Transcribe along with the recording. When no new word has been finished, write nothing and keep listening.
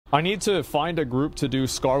I need to find a group to do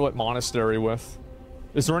Scarlet Monastery with.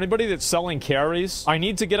 Is there anybody that's selling carries? I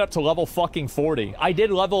need to get up to level fucking 40. I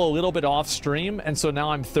did level a little bit off stream, and so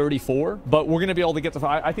now I'm 34. But we're gonna be able to get to...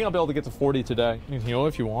 I think I'll be able to get to 40 today. You can heal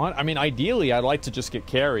if you want. I mean, ideally, I'd like to just get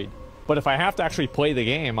carried. But if I have to actually play the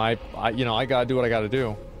game, you know, I gotta do what I gotta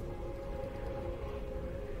do.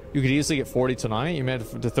 You could easily get 40 tonight. You made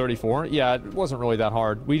it to 34. Yeah, it wasn't really that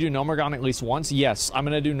hard. We do Nomergon at least once. Yes, I'm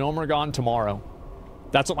gonna do Nomergon tomorrow.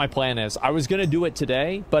 That's what my plan is. I was gonna do it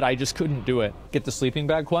today, but I just couldn't do it. Get the sleeping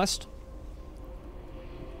bag quest.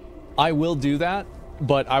 I will do that,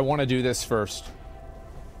 but I want to do this first.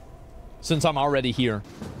 Since I'm already here.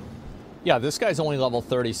 Yeah, this guy's only level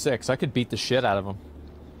 36. I could beat the shit out of him.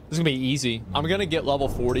 This is gonna be easy. I'm gonna get level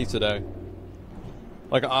 40 today.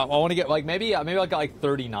 Like, I want to get, like, maybe I got, like,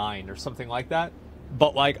 39 or something like that.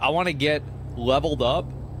 But, like, I want to get leveled up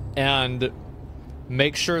and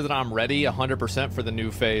make sure that I'm ready 100% for the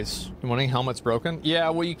new phase. You winning helmet's broken? Yeah,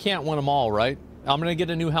 well, you can't win them all, right? I'm going to get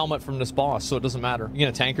a new helmet from this boss, so it doesn't matter. You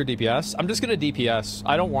going to tank or DPS? I'm just going to DPS.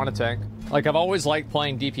 I don't want to tank. Like, I've always liked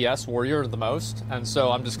playing DPS warrior the most, and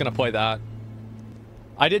so I'm just going to play that.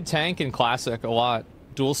 I did tank in Classic a lot.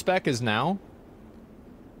 Dual spec is now?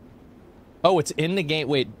 Oh, it's in the game.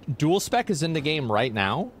 Wait, dual spec is in the game right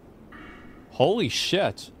now? Holy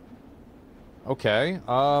shit. Okay,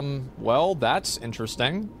 well, that's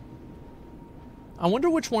interesting. I wonder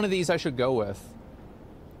which one of these I should go with.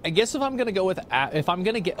 I guess if I'm gonna go with, if I'm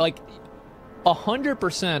gonna get, like,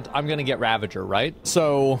 100%, I'm gonna get Ravager, right?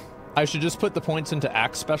 So, I should just put the points into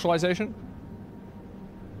Axe specialization?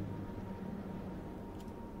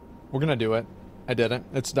 We're gonna do it. I did it.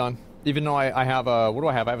 It's done. Even though I have a... What do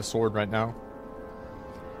I have? I have a sword right now.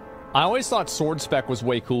 I always thought sword spec was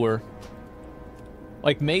way cooler.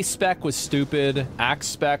 Like, mace spec was stupid. Axe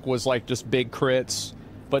spec was, like, just big crits.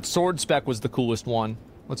 But sword spec was the coolest one.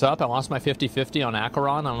 What's up? I lost my 50-50 on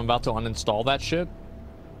Acheron. I'm about to uninstall that shit.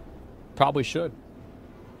 Probably should.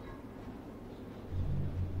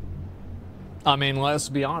 I mean, let's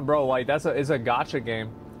be honest, bro. Like, it's a gacha game.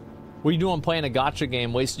 What are you doing playing a gacha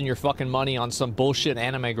game, wasting your fucking money on some bullshit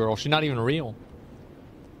anime girl? She's not even real.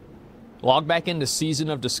 Log back into Season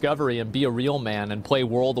of Discovery and be a real man and play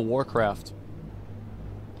World of Warcraft.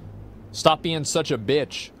 Stop being such a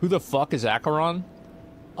bitch. Who the fuck is Acheron?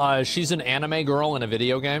 She's an anime girl in a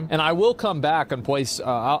video game. And I will come back and play...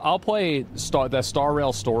 I'll play the Star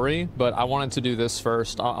Rail story, but I wanted to do this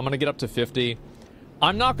first. I'm going to get up to 50.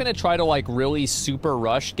 I'm not going to try to, like, really super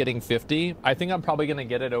rush getting 50. I think I'm probably going to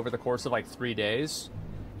get it over the course of, like, 3 days.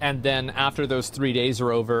 And then after those 3 days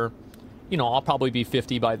are over, you know, I'll probably be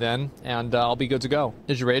 50 by then, and I'll be good to go.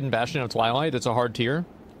 Did you raid in Bastion of Twilight? It's a hard tier.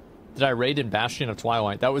 Did I raid in Bastion of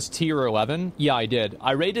Twilight? That was tier 11? Yeah, I did.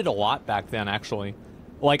 I raided a lot back then, actually.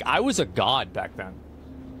 Like, I was a god back then.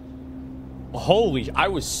 Holy, I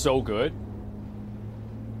was so good.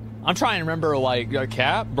 I'm trying to remember, like, a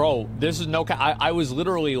cap? Bro, this is no cap. I was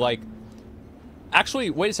literally, like...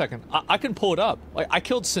 Actually, wait a second. I can pull it up. Like, I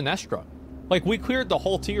killed Sinestra. Like, we cleared the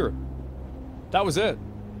whole tier. That was it.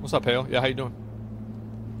 What's up, Hale? Yeah, how you doing?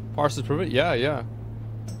 Parsons prove it? Yeah, yeah.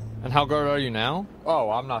 And how good are you now?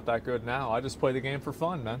 Oh, I'm not that good now. I just play the game for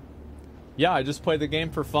fun, man. Yeah, I just play the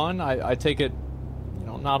game for fun. I take it, you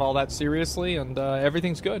know, not all that seriously, and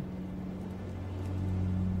everything's good.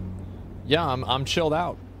 Yeah, I'm chilled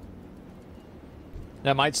out.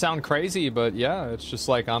 That might sound crazy, but yeah, it's just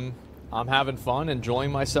like I'm having fun,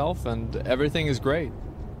 enjoying myself, and everything is great.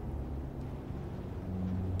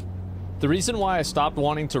 The reason why I stopped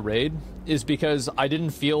wanting to raid is because I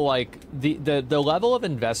didn't feel like the level of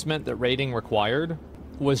investment that raiding required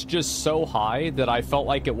was just so high that I felt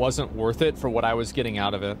like it wasn't worth it for what I was getting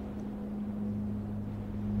out of it.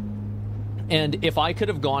 And if I could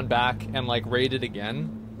have gone back and, like, raided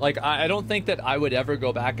again, like, I don't think that I would ever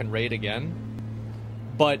go back and raid again.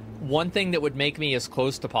 But one thing that would make me as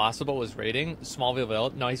close to possible is raiding. Smallville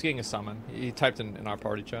Village. No, he's getting a summon. He typed in our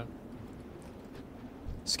party chat.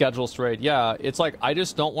 Schedules to raid. Yeah, it's like, I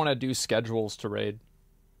just don't want to do schedules to raid.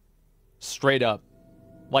 Straight up.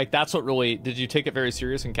 Like, that's what really... Did you take it very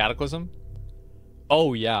serious in Cataclysm?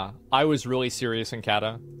 Oh, yeah. I was really serious in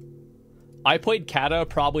Cata. I played Cata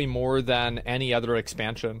probably more than any other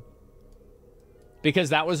expansion.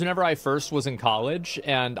 Because that was whenever I first was in college,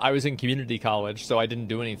 and I was in community college, so I didn't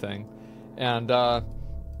do anything. And,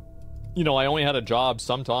 you know, I only had a job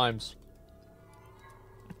sometimes.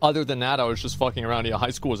 Other than that, I was just fucking around. Yeah, high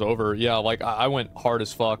school was over. Yeah, like, I went hard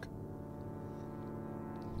as fuck.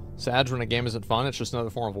 Sad when a game isn't fun, it's just another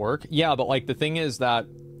form of work. Yeah, but, like, the thing is that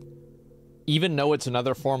even though it's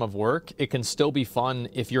another form of work, it can still be fun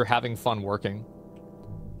if you're having fun working.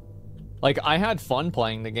 Like, I had fun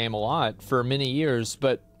playing the game a lot for many years,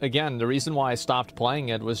 but again, the reason why I stopped playing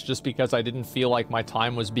it was just because I didn't feel like my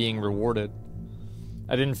time was being rewarded.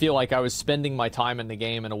 I didn't feel like I was spending my time in the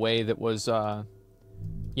game in a way that was,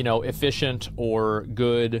 you know, efficient or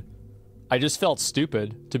good. I just felt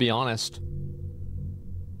stupid, to be honest.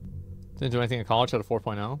 Didn't do anything in college, had a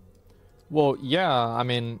 4.0. Well, yeah, I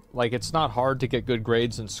mean, like, it's not hard to get good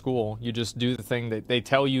grades in school. You just do the thing that they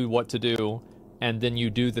tell you what to do, and then you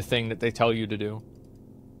do the thing that they tell you to do.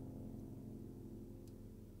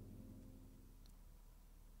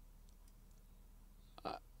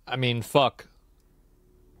 I mean, fuck.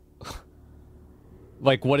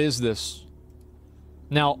 Like, what is this?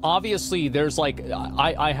 Now, obviously, there's, like,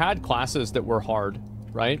 I had classes that were hard,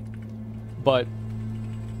 right? But,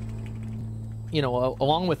 you know,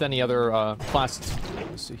 along with any other classes.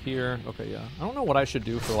 Let's see here. Okay, yeah. I don't know what I should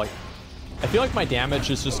do for, like... I feel like my damage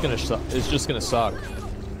is just gonna suck.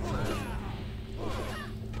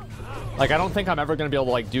 Like, I don't think I'm ever gonna be able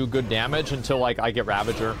to, like, do good damage until, like, I get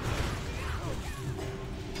Ravager.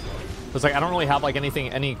 Because, like, I don't really have, like,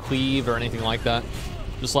 any cleave or anything like that.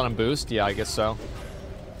 Just let him boost? Yeah, I guess so.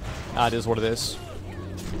 It is what it is.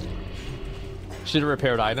 Should have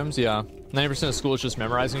repaired items? Yeah. 90% of school is just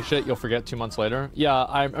memorizing shit you'll forget 2 months later. Yeah,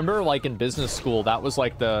 I remember, like, in business school, that was,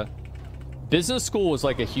 like, the... Business school was,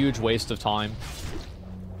 like, a huge waste of time.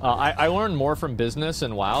 I learned more from business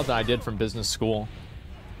and WoW than I did from business school.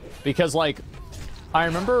 Because, like, I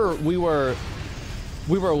remember we were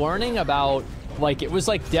learning about, like, it was,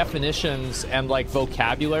 like, definitions and, like,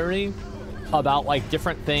 vocabulary about, like,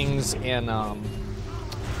 different things in,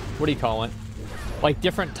 what do you call it? Like,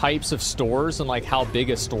 different types of stores and, like, how big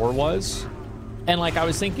a store was. And, like, I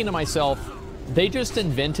was thinking to myself, they just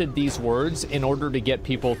invented these words in order to get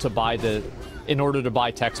people to buy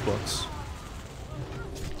textbooks.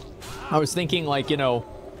 I was thinking, like, you know,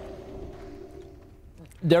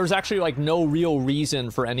 there's actually, like, no real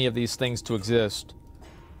reason for any of these things to exist.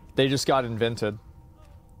 They just got invented.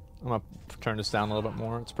 I'm gonna turn this down a little bit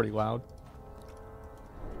more. It's pretty loud.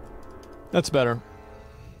 That's better.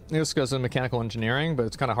 This goes in mechanical engineering, but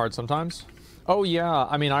it's kind of hard sometimes. Oh yeah,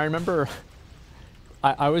 I mean, I remember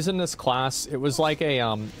I was in this class. It was like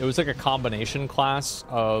a combination class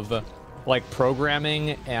of like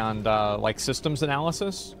programming and like systems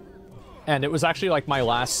analysis, and it was actually like my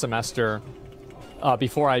last semester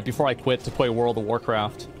before I quit to play World of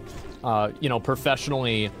Warcraft. You know,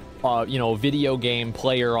 professionally, you know, video game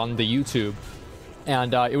player on the YouTube,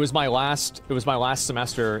 and it was my last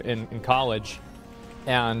semester in college,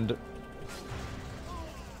 and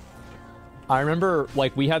I remember,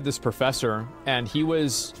 like, we had this professor, and he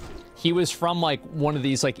was from, like, one of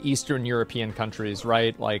these, like, Eastern European countries,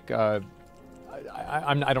 right? Like, I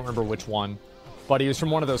don't remember which one, but he was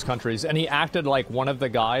from one of those countries, and he acted like one of the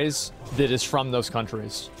guys that is from those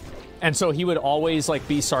countries. And so he would always, like,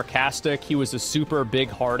 be sarcastic. He was a super big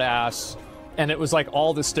hard ass, and it was, like,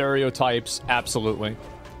 all the stereotypes, absolutely.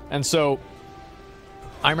 And so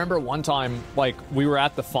I remember one time, like, we were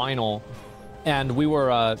at the final, and we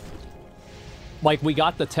were, like, we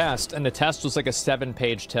got the test, and the test was like a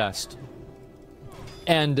 7-page test.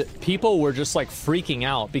 And people were just, like, freaking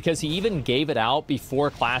out, because he even gave it out before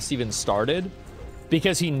class even started,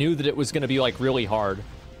 because he knew that it was going to be, like, really hard.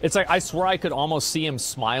 It's like, I swear I could almost see him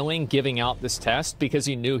smiling giving out this test, because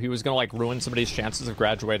he knew he was going to, like, ruin somebody's chances of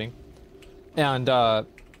graduating. And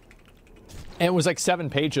it was, like, 7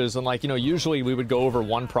 pages, and, like, you know, usually we would go over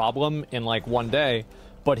one problem in, like, one day.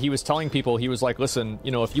 But he was telling people, he was like, listen,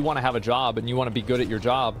 you know, if you want to have a job and you want to be good at your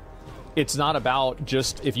job, it's not about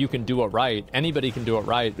just if you can do it right. Anybody can do it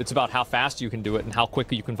right. It's about how fast you can do it and how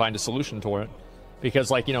quickly you can find a solution to it.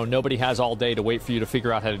 Because, like, you know, nobody has all day to wait for you to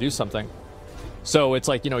figure out how to do something. So it's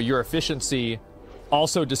like, you know, your efficiency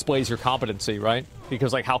also displays your competency, right?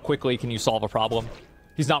 Because, like, how quickly can you solve a problem?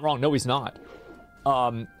 He's not wrong. No, he's not.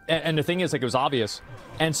 And the thing is, like, it was obvious.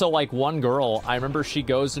 And so, like, one girl, I remember she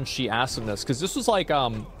goes and she asks him this, because this was like,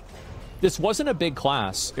 this wasn't a big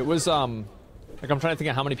class. It was, like, I'm trying to think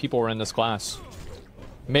of how many people were in this class.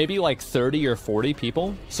 Maybe like 30 or 40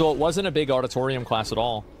 people. So it wasn't a big auditorium class at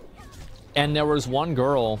all. And there was one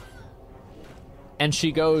girl, and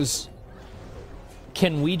she goes,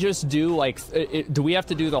 can we just do, like, do we have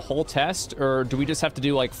to do the whole test, or do we just have to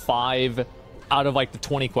do, like, 5 out of, like, the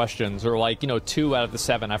 20 questions, or, like, you know, 2 out of the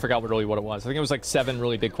 7. I forgot what it was. I think it was, like, 7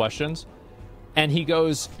 really big questions. And he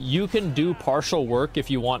goes, you can do partial work if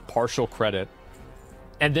you want partial credit.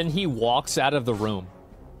 And then he walks out of the room.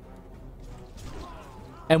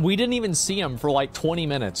 And we didn't even see him for, like, 20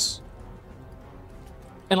 minutes.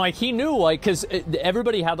 And, like, he knew, like, because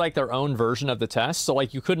everybody had, like, their own version of the test, so,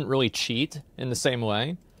 like, you couldn't really cheat in the same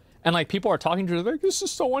way. And like people are talking to her, they're like, this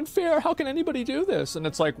is so unfair. How can anybody do this? And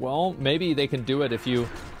it's like, well, maybe they can do it if you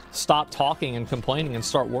stop talking and complaining and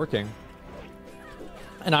start working.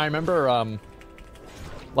 And I remember,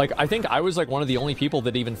 like, I think I was like one of the only people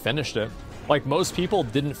that even finished it. Like most people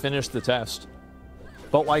didn't finish the test.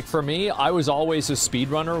 But like for me, I was always a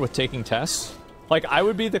speedrunner with taking tests. Like I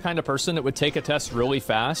would be the kind of person that would take a test really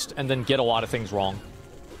fast and then get a lot of things wrong.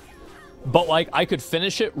 But like I could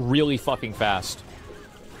finish it really fucking fast.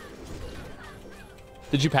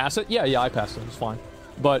 Did you pass it? Yeah, I passed it. It's fine.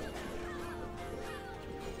 But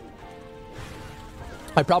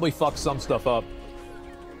I probably fucked some stuff up.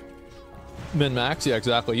 Min-max? Yeah,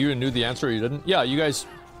 exactly. You knew the answer, you didn't? Yeah, you guys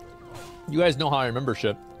know how I remember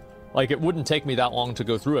shit. Like, it wouldn't take me that long to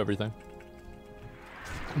go through everything.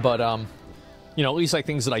 But, you know, at least, like,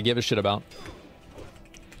 things that I give a shit about.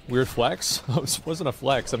 Weird flex? It wasn't a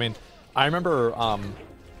flex. I mean, I remember,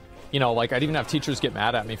 you know, like, I'd even have teachers get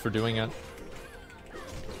mad at me for doing it.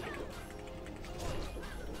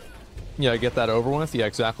 Yeah, get that over with? Yeah,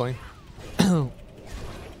 exactly.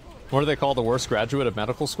 What do they call the worst graduate of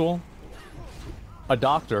medical school? A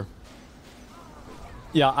doctor.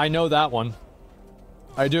 Yeah, I know that one.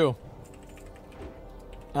 I do.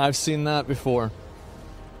 I've seen that before.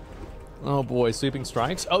 Oh boy, Sweeping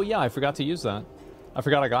Strikes? Oh yeah, I forgot to use that. I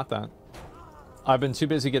forgot I got that. I've been too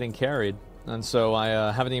busy getting carried, and so I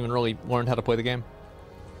haven't even really learned how to play the game.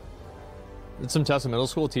 Did some tests in middle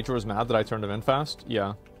school, teacher was mad that I turned them in fast?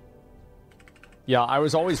 Yeah. Yeah, I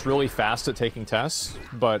was always really fast at taking tests,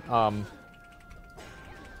 but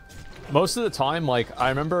most of the time, like, I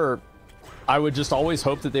remember I would just always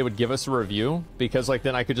hope that they would give us a review, because, like,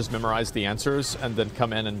 then I could just memorize the answers and then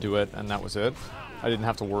come in and do it, and that was it. I didn't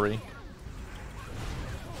have to worry.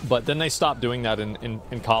 But then they stopped doing that in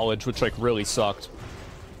college, which, like, really sucked.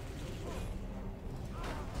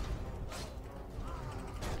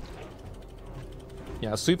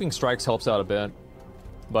 Yeah, Sweeping Strikes helps out a bit.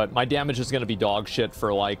 But my damage is going to be dog shit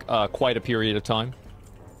for, like, quite a period of time.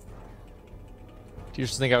 Do you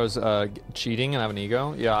just think I was cheating and have an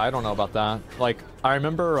ego? Yeah, I don't know about that. Like, I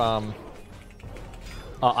remember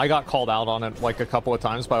I got called out on it, like, a couple of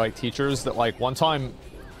times by, like, teachers that, like, one time,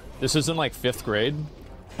 this is in, like, 5th grade,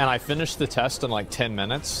 and I finished the test in, like, 10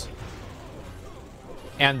 minutes.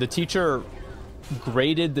 And the teacher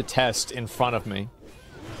graded the test in front of me.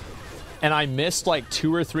 And I missed, like,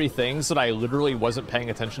 2 or 3 things that I literally wasn't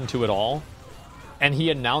paying attention to at all. And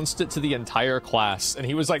he announced it to the entire class. And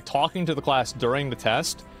he was, like, talking to the class during the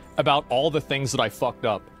test about all the things that I fucked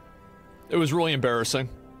up. It was really embarrassing.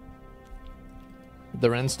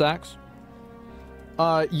 The Ren stacks?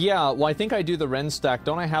 Yeah, well, I think I do the Ren stack.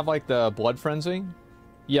 Don't I have, like, the Blood Frenzy?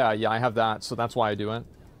 Yeah, I have that, so that's why I do it.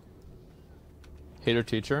 Hater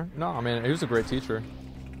teacher? No, I mean, he was a great teacher.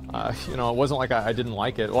 You know, it wasn't like I didn't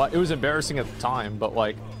like it. Well, it was embarrassing at the time, but,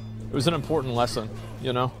 like, it was an important lesson,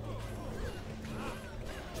 you know?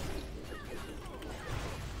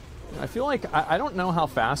 I feel like, I don't know how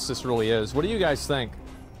fast this really is. What do you guys think?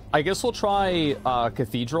 I guess we'll try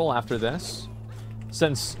Cathedral after this.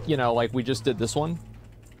 Since, you know, like, we just did this one.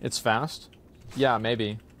 It's fast. Yeah,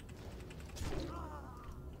 maybe.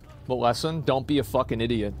 What lesson? Don't be a fucking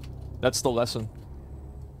idiot. That's the lesson.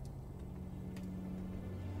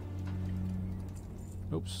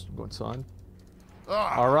 Oops, go inside.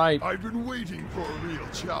 Alright. I've been waiting for a real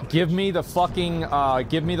challenge. Give me the fucking,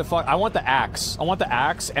 I want the axe. I want the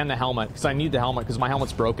axe and the helmet, because I need the helmet, because my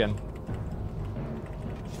helmet's broken.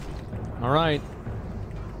 Alright.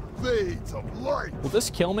 Fades of light. Will this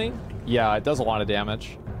kill me? Yeah, it does a lot of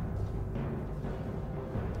damage.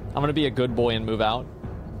 I'm gonna be a good boy and move out.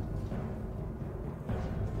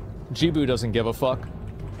 Jibu doesn't give a fuck.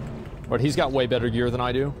 But he's got way better gear than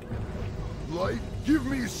I do. Light, give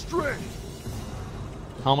me strength.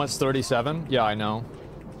 Helmet's 37? Yeah, I know.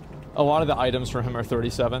 A lot of the items for him are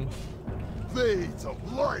 37. Fades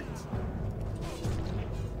of light.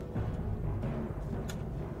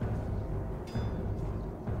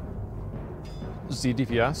 Z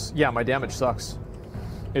DPS? Yeah, my damage sucks.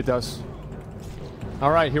 It does.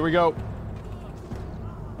 Alright, here we go.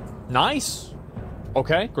 Nice!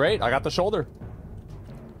 Okay, great. I got the shoulder.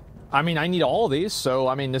 I mean, I need all of these, so,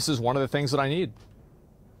 I mean, this is one of the things that I need.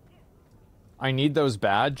 I need those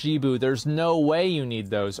bad. Jibu, there's no way you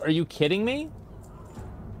need those. Are you kidding me?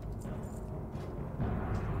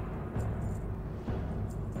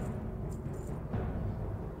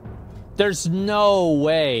 There's no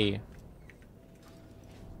way.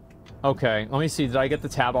 Okay, let me see. Did I get the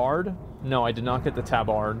tabard? No, I did not get the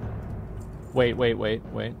tabard. Wait.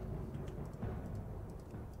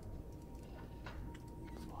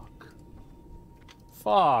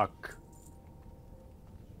 Fuck.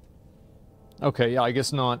 Okay, yeah, I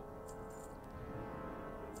guess not.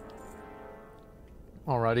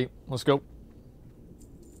 Alrighty, let's go.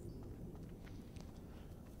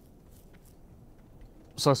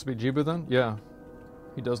 Sucks to be Jibu then? Yeah.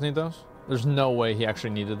 He does need those? There's no way he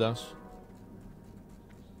actually needed those.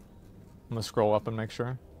 I'm gonna scroll up and make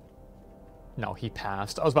sure. No, he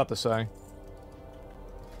passed. I was about to say.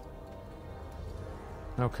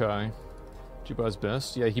 Okay. Jibu has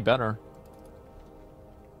Bist? Yeah, he better.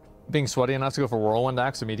 Being sweaty enough to go for Whirlwind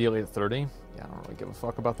Axe immediately at 30? Yeah, I don't really give a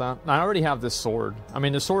fuck about that. I already have this sword. I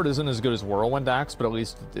mean, the sword isn't as good as Whirlwind Axe, but at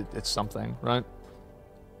least it's something, right?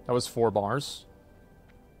 That was 4 bars.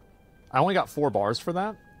 I only got 4 bars for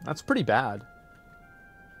that? That's pretty bad.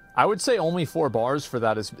 I would say only 4 bars for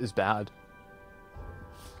that is bad.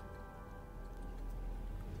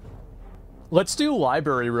 Let's do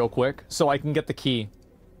library real quick so I can get the key.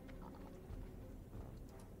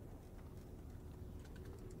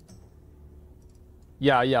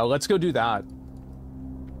 Yeah, let's go do that.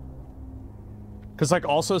 Because, like,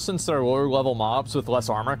 also since they're lower level mobs with less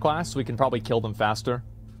armor class, we can probably kill them faster.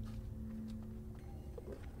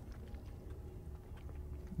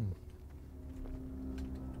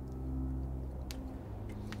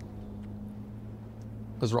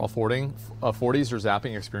 Those are all 40s or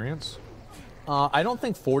zapping experience? I don't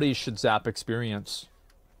think 40s should zap experience.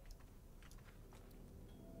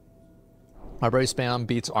 Library spam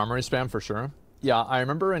beats armory spam for sure. Yeah, I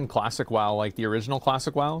remember in Classic WoW, like the original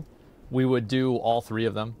Classic WoW, we would do all 3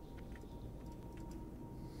 of them.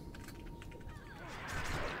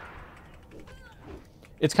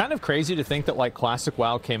 It's kind of crazy to think that, like, Classic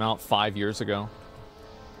WoW came out 5 years ago.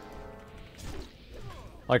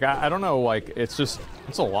 Like, I don't know, like, it's just,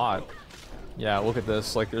 it's a lot. Yeah, look at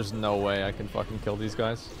this. Like, there's no way I can fucking kill these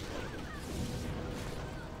guys.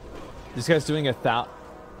 This guy's doing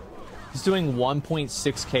he's doing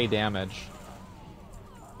 1.6k damage.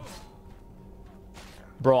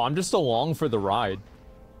 Bro, I'm just along for the ride.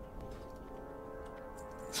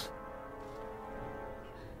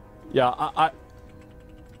 Yeah,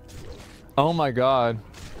 oh my god.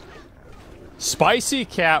 Spicy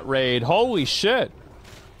cat raid. Holy shit.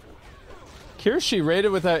 Kirshi raided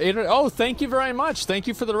with a... Oh, thank you very much. Thank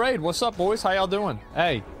you for the raid. What's up, boys? How y'all doing?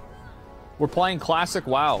 Hey. We're playing Classic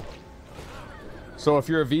WoW. So if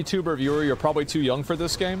you're a VTuber viewer, you're probably too young for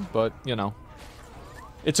this game, but, you know.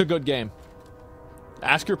 It's a good game.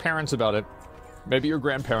 Ask your parents about it. Maybe your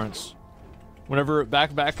grandparents. Whenever...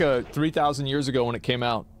 Back 3,000 years ago when it came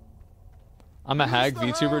out. I'm a hag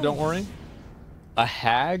VTuber, don't worry. A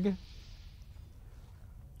hag?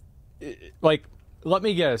 Like, let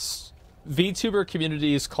me guess. VTuber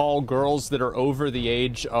communities call girls that are over the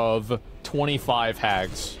age of 25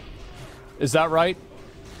 hags. Is that right?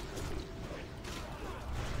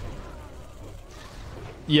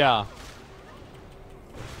 Yeah.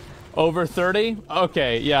 Over 30?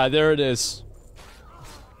 Okay, yeah, there it is.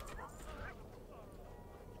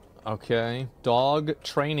 Okay. Dog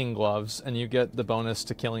training gloves, and you get the bonus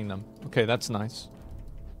to killing them. Okay, that's nice.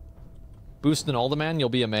 Boost an Alderman, you'll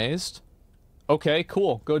be amazed. Okay,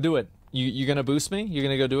 cool. Go do it. You gonna boost me? You're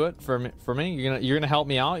gonna go do it for me? You're gonna help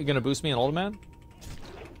me out? You're gonna boost me an Alderman?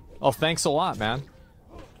 Oh, thanks a lot, man.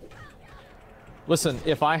 Listen,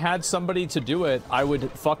 if I had somebody to do it, I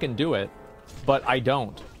would fucking do it. But I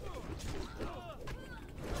don't.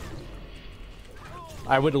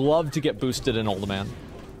 I would love to get boosted in Alderman.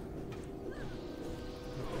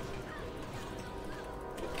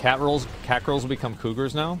 Cat girls will become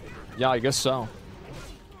cougars now? Yeah, I guess so.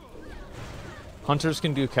 Hunters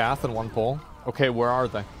can do Cath in one pull. Okay, where are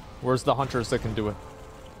they? Where's the hunters that can do it?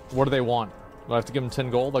 What do they want? Do I have to give them 10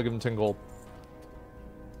 gold? I'll give them 10 gold.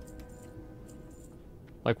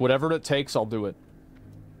 Like, whatever it takes, I'll do it.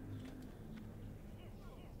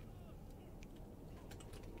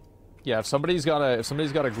 Yeah, if somebody's got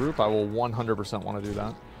a group, I will 100% want to do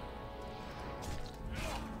that.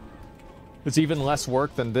 It's even less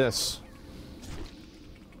work than this.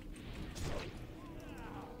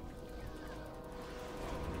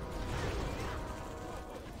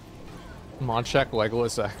 Mod check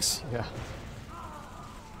Legolas X. Yeah.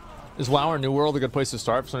 Is WoW or New World a good place to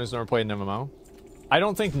start for someone who's never played an MMO? I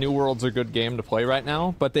don't think New World's a good game to play right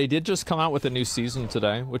now, but they did just come out with a new season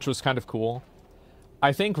today, which was kind of cool.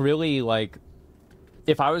 I think really, like,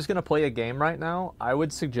 if I was going to play a game right now, I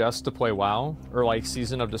would suggest to play WoW or, like,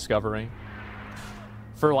 Season of Discovery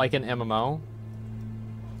for, like, an MMO.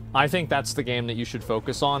 I think that's the game that you should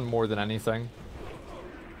focus on more than anything.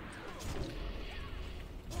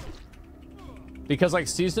 Because, like,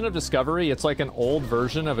 Season of Discovery, it's like an old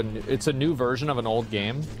version of it's a new version of an old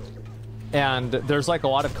game. And there's, like, a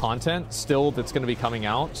lot of content still that's going to be coming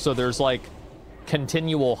out. So there's, like,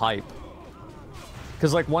 continual hype.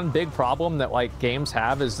 Because, like, one big problem that, like, games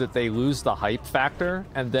have is that they lose the hype factor,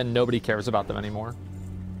 and then nobody cares about them anymore.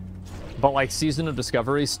 But, like, Season of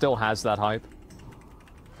Discovery still has that hype.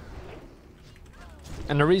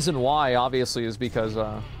 And the reason why, obviously, is because,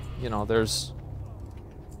 you know, there's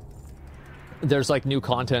like, new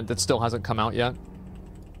content that still hasn't come out yet.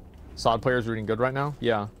 Sod player's reading good right now?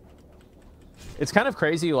 Yeah. It's kind of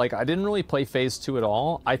crazy, like, I didn't really play Phase 2 at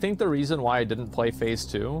all. I think the reason why I didn't play Phase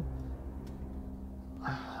 2...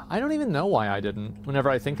 I don't even know why I didn't, whenever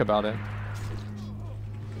I think about it.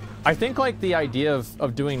 I think, like, the idea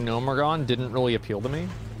of doing Nomergon didn't really appeal to me.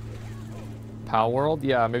 Pow World?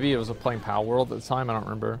 Yeah, maybe it was playing Pow World at the time, I don't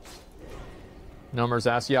remember. Nomer's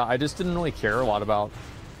ass. Yeah, I just didn't really care a lot about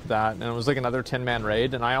that, and it was like another 10-man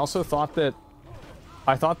raid, and I also thought that...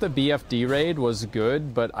 I thought the BFD raid was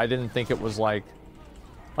good, but I didn't think it was, like...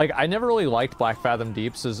 Like, I never really liked Black Fathom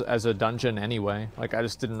Deeps as a dungeon anyway. Like, I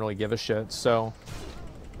just didn't really give a shit, so...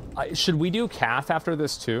 should we do Cath after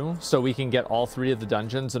this too, so we can get all 3 of the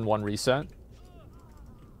dungeons in one reset?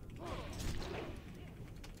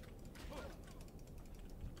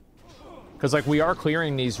 Because, like, we are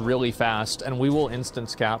clearing these really fast, and we will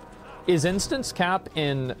instance cap. Is instance cap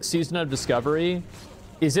in Season of Discovery,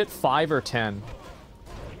 is it 5 or 10?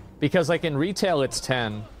 Because, like, in retail, it's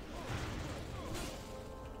 10.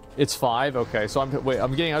 It's 5? Okay, so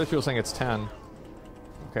I'm getting other people saying it's 10.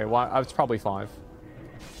 Okay, well, it's probably 5.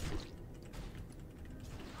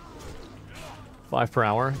 5 per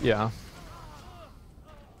hour? Yeah.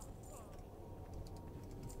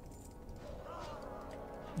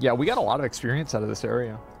 Yeah, we got a lot of experience out of this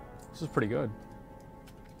area. This is pretty good.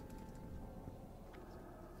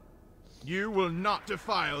 You will not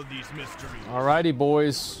defile these mysteries. Alrighty,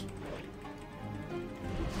 boys.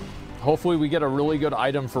 Hopefully we get a really good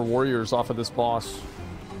item for warriors off of this boss.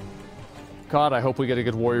 God, I hope we get a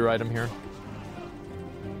good warrior item here.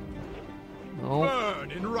 Oh.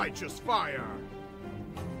 Burn in righteous fire.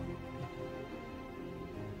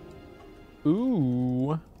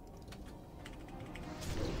 Ooh.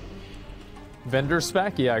 Vendor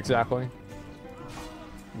spec? Yeah, exactly.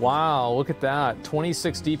 Wow, look at that.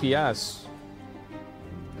 26 DPS.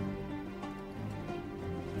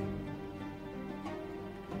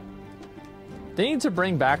 They need to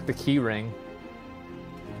bring back the key ring.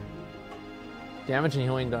 Damage and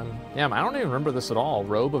healing done. Damn, I don't even remember this at all.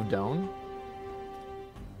 Robe of Dawn?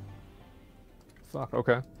 Fuck,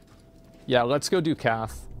 okay. Yeah, let's go do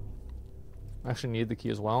Cath. I actually need the key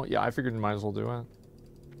as well. Yeah, I figured you might as well do it.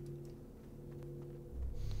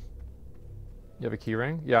 You have a key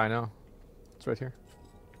ring? Yeah, I know. It's right here.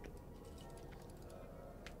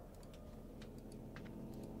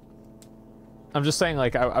 I'm just saying,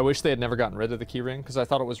 like, I wish they had never gotten rid of the key ring, because I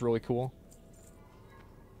thought it was really cool.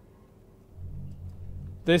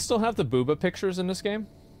 They still have the booba pictures in this game?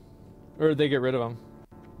 Or did they get rid of them?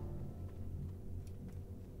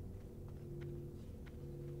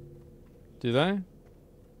 Do they?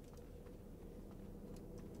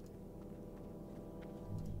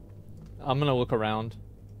 I'm gonna look around.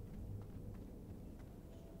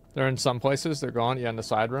 They're in some places, they're gone. Yeah, in the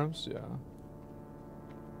side rooms, yeah.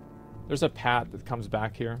 There's a pat that comes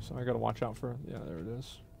back here, so I gotta watch out for it. Yeah, there it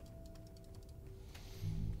is.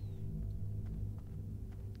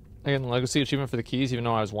 Again, legacy achievement for the keys, even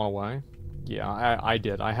though I was one away. Yeah, I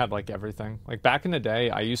did. I had, like, everything. Like, back in the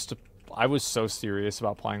day, I was so serious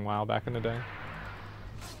about playing WoW back in the day.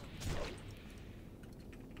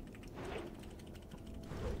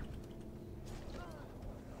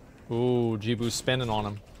 Ooh, Jibu's spinning on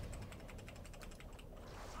him.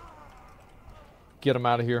 Get him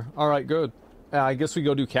out of here. Alright, good. I guess we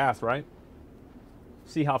go do Cath, right?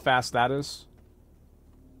 See how fast that is.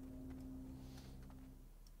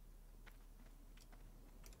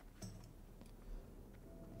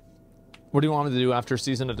 What do you want me to do after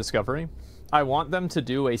Season of Discovery? I want them to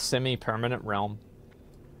do a semi-permanent realm.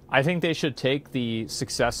 I think they should take the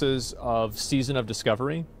successes of Season of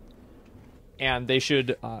Discovery and they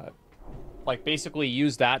should like basically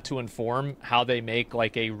use that to inform how they make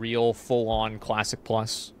like a real full-on Classic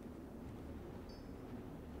Plus.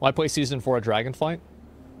 Will I play Season 4 of Dragonflight?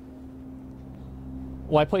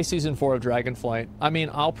 Will I play Season 4 of Dragonflight? I mean,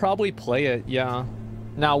 I'll probably play it, yeah.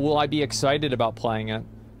 Now, will I be excited about playing it?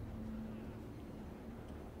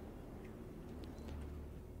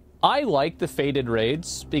 I like the Fated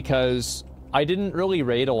raids because I didn't really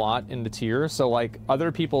raid a lot in the tier, so like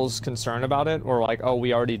other people's concern about it were like, oh,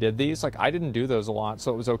 we already did these. Like I didn't do those a lot,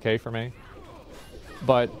 so it was okay for me.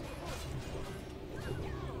 But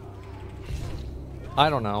I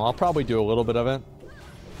don't know. I'll probably do a little bit of it.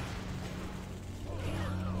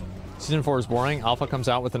 Season 4 is boring. Alpha comes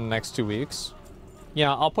out within the next 2 weeks.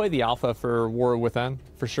 Yeah, I'll play the alpha for War Within,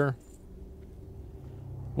 for sure.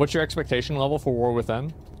 What's your expectation level for War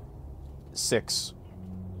Within? 6.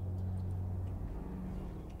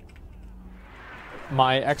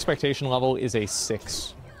 My expectation level is a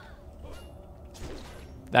 6.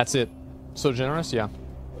 That's it. So generous? Yeah.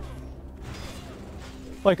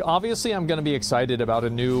 Like, obviously I'm gonna be excited about a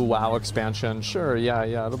new WoW expansion. Sure,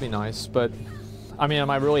 yeah, it'll be nice. But, I mean,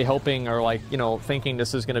 am I really hoping or, like, you know, thinking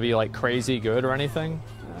this is gonna be, like, crazy good or anything?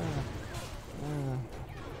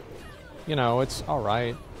 You know, it's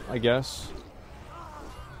alright, I guess.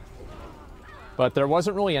 But there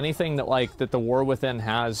wasn't really anything that, like, that the War Within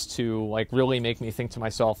has to, like, really make me think to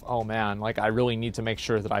myself, oh man, like, I really need to make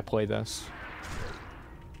sure that I play this.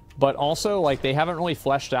 But also, like, they haven't really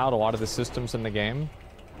fleshed out a lot of the systems in the game.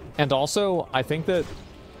 And also, I think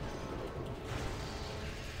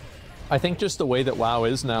just the way that WoW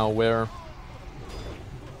is now, where...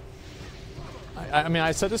 I mean,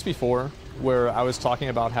 I said this before, where I was talking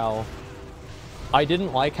about how I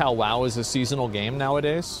didn't like how WoW is a seasonal game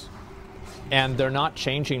nowadays. And they're not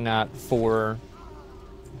changing that for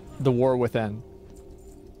the War Within.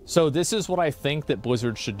 So this is what I think that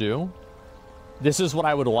Blizzard should do. This is what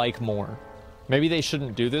I would like more. Maybe they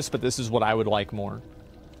shouldn't do this, but this is what I would like more.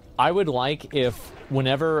 I would like if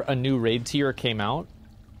whenever a new raid tier came out,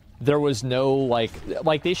 there was no, like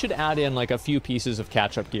they should add in, like, a few pieces of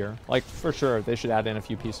catch-up gear. Like, for sure, they should add in a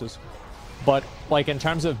few pieces. But, like, in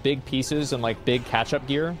terms of big pieces and, like, big catch-up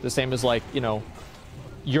gear, the same as, like, you know,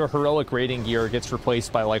 your heroic raiding gear gets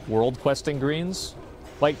replaced by, like, world questing greens.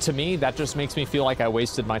 Like, to me, that just makes me feel like I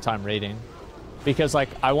wasted my time raiding. Because, like,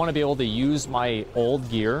 I want to be able to use my old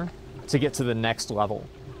gear to get to the next level.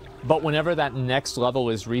 But whenever that next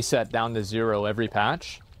level is reset down to 0 every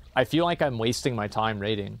patch, I feel like I'm wasting my time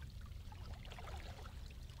raiding.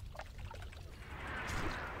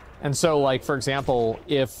 And so, like, for example,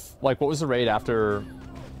 if, like, what was the raid after,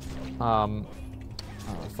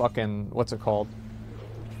 fucking, what's it called?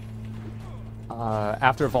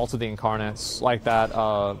 After Vault of the Incarnates, like that,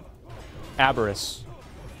 Aberrus.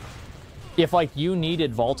 If, like, you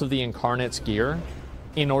needed Vault of the Incarnates gear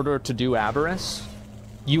in order to do Aberrus,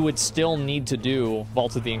 you would still need to do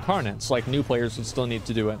Vault of the Incarnates. Like, new players would still need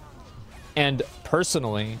to do it. And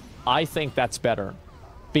personally, I think that's better.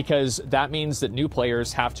 Because that means that new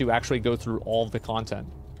players have to actually go through all of the content.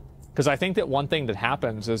 Because I think that one thing that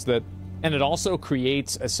happens is that, and it also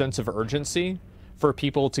creates a sense of urgency for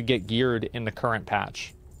people to get geared in the current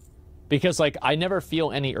patch. Because, like, I never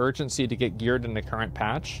feel any urgency to get geared in the current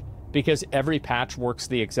patch, because every patch works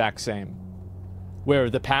the exact same. Where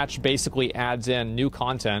the patch basically adds in new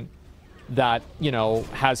content that, you know,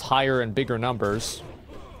 has higher and bigger numbers.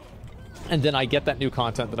 And then I get that new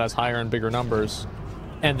content that has higher and bigger numbers.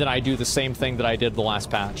 And then I do the same thing that I did the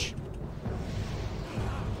last patch.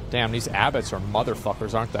 Damn, these abbots are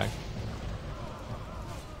motherfuckers, aren't they?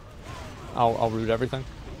 I'll root everything.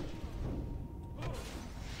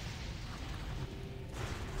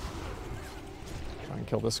 Try and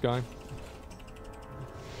kill this guy.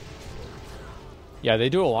 Yeah, they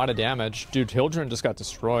do a lot of damage. Dude, Hildren just got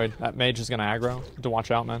destroyed. That mage is gonna aggro. To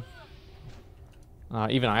watch out, man.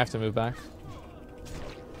 Even I have to move back.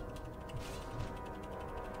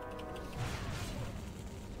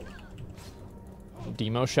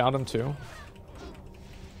 Demo shout him too.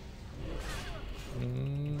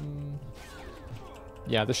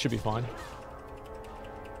 Yeah, this should be fine.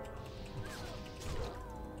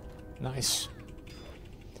 Nice.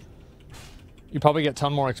 You probably get a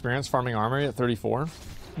ton more experience farming Armory at 34.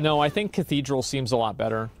 No, I think Cathedral seems a lot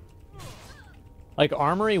better. Like,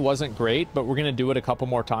 Armory wasn't great, but we're going to do it a couple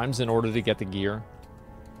more times in order to get the gear.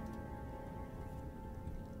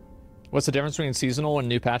 What's the difference between seasonal and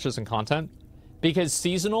new patches and content? Because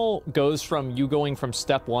seasonal goes from you going from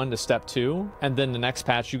step 1 to step 2, and then the next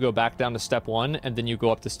patch you go back down to step 1, and then you go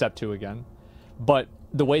up to step 2 again. But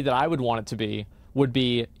the way that I would want it to be would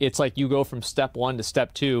be, it's like you go from step 1 to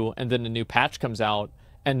step 2, and then a new patch comes out,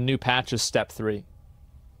 and the new patch is step 3.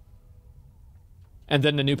 And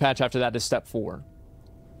then the new patch after that is step 4.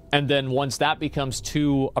 And then once that becomes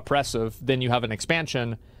too oppressive, then you have an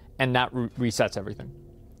expansion, and that resets everything.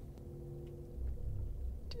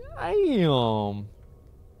 Damn.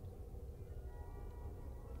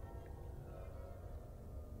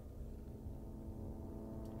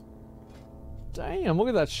 Damn, look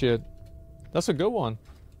at that shit. That's a good one.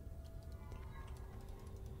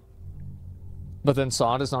 But then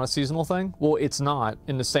SOD is not a seasonal thing? Well, it's not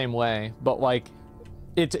in the same way, but like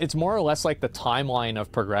it's more or less like the timeline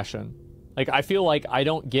of progression. Like, I feel like I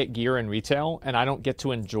don't get gear in retail, and I don't get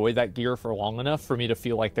to enjoy that gear for long enough for me to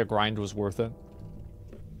feel like the grind was worth it.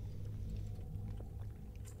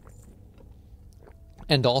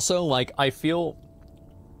 And also, like, I feel...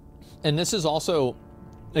 And this is also...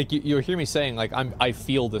 Like, you'll hear me saying, like, I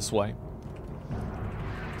feel this way.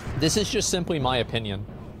 This is just simply my opinion.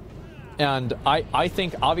 And I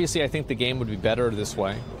think, obviously, I think the game would be better this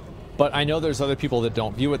way. But I know there's other people that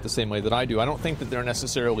don't view it the same way that I do. I don't think that they're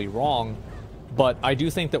necessarily wrong, but I do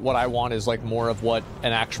think that what I want is, like, more of what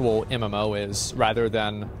an actual MMO is, rather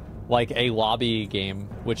than, like, a lobby game,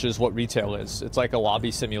 which is what retail is. It's like a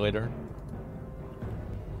lobby simulator.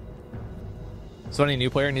 So any new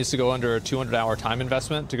player needs to go under a 200-hour time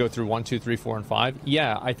investment to go through 1, 2, 3, 4, and 5?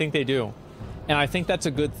 Yeah, I think they do. And I think that's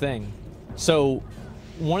a good thing. So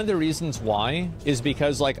one of the reasons why is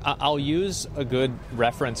because, like, I'll use a good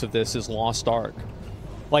reference of this is Lost Ark.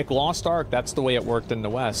 Like, Lost Ark, that's the way it worked in the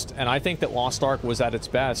West. And I think that Lost Ark was at its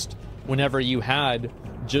best whenever you had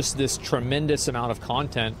just this tremendous amount of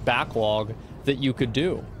content backlog that you could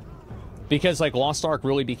do. Because, like, Lost Ark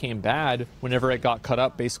really became bad whenever it got cut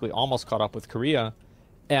up, basically almost caught up with Korea,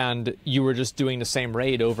 and you were just doing the same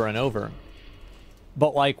raid over and over.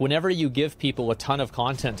 But, like, whenever you give people a ton of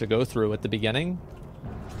content to go through at the beginning,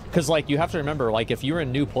 because, like, you have to remember, like, if you're a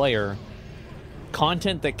new player,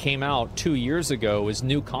 content that came out 2 years ago is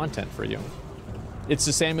new content for you. It's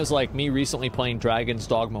the same as, like, me recently playing Dragon's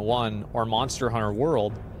Dogma 1 or Monster Hunter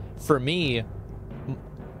World. For me,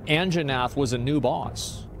 Anjanath was a new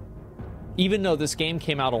boss. Even though this game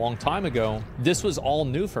came out a long time ago, this was all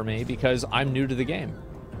new for me because I'm new to the game.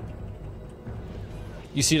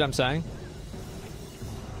 You see what I'm saying?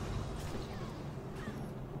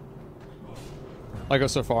 Like,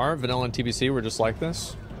 so far, Vanilla and TBC were just like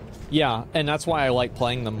this. Yeah, and that's why I like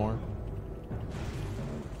playing them more.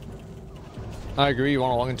 I agree, you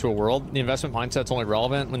want to log into a world. The investment mindset's only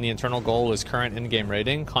relevant when the internal goal is current in-game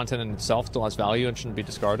rating. Content in itself still has value and shouldn't be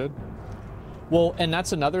discarded. Well, and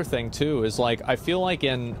that's another thing, too, is, like, I feel like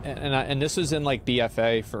and this was in, like,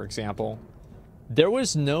 BFA, for example. There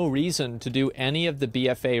was no reason to do any of the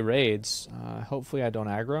BFA raids. Hopefully I don't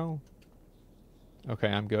aggro. Okay,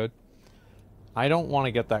 I'm good. I don't want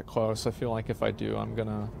to get that close. I feel like if I do, I'm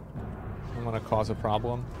gonna cause a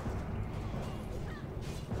problem.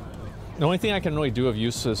 The only thing I can really do of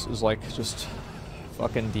use is like, just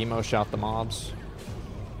fucking demo shout the mobs.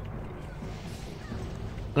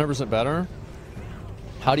 100% better.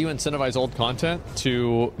 How do you incentivize old content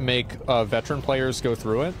to make veteran players go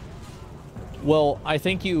through it? Well, I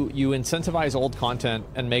think you incentivize old content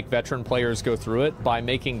and make veteran players go through it by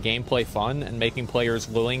making gameplay fun and making players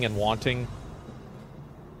willing and wanting.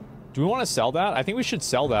 Do we want to sell that? I think we should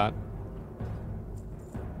sell that.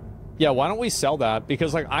 Yeah, why don't we sell that?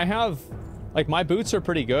 Because, like, I have, like, my boots are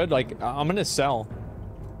pretty good. Like, I'm gonna sell.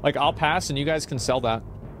 Like, I'll pass and you guys can sell that.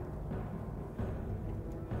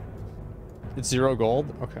 It's 0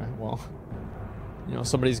 gold? Okay, well, you know,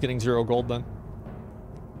 somebody's getting 0 gold then.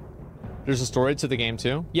 There's a story to the game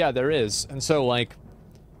too? Yeah, there is. And so, like,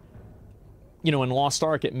 you know, in Lost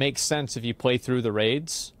Ark, it makes sense if you play through the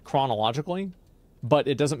raids chronologically, but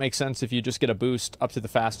it doesn't make sense if you just get a boost up to the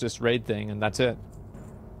fastest raid thing and that's it.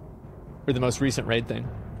 Or the most recent raid thing.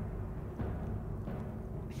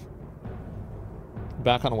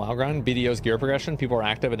 Back on a WoW grind, BDO's gear progression, people are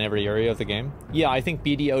active in every area of the game. Yeah, I think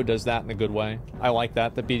BDO does that in a good way. I like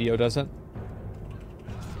that BDO does it.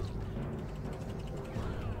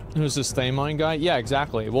 Who's this Thamine guy? Yeah,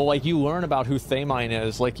 exactly. Well, like, you learn about who Thamine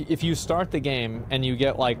is. Like, if you start the game and you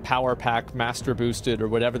get, like, Power Pack Master Boosted or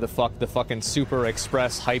whatever the fuck, the fucking Super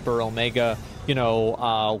Express Hyper Omega, you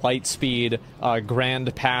know, Light Speed,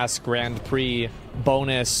 Grand Pass, Grand Prix,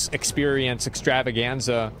 Bonus, Experience,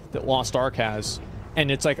 Extravaganza that Lost Ark has,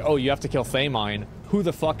 and it's like, oh, you have to kill Thamine. Who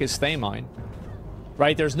the fuck is Thamine?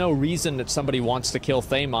 Right? There's no reason that somebody wants to kill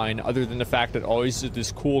Thamine other than the fact that, oh, he's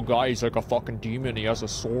this cool guy, he's like a fucking demon, he has a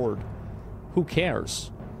sword. Who cares?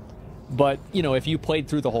 But, you know, if you played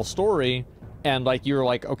through the whole story and, like, you're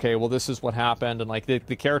like, okay, well, this is what happened, and, like, the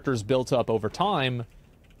character's built up over time,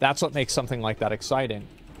 that's what makes something like that exciting.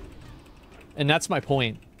 And that's my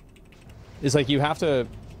point. Is, like, you have to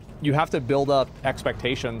build up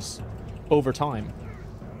expectations over time.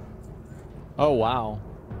 Oh, wow.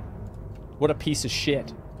 What a piece of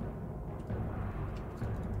shit.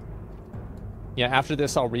 Yeah, after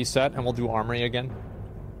this, I'll reset and we'll do Armory again.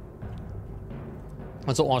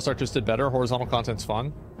 That's what Lost Ark just did better. Horizontal content's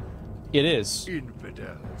fun. It is.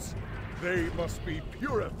 Infidels. They must be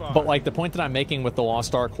purified. But, like, the point that I'm making with the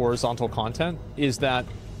Lost Ark horizontal content is that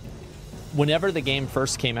whenever the game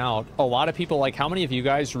first came out, a lot of people, like, how many of you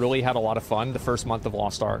guys really had a lot of fun the first month of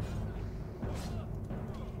Lost Ark?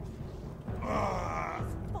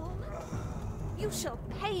 You shall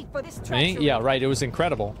pay for this Me? treachery. Yeah, right. It was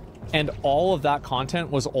incredible. And all of that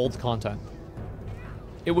content was old content.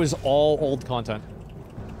 It was all old content.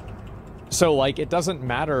 So, like, it doesn't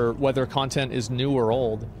matter whether content is new or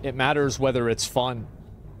old. It matters whether it's fun.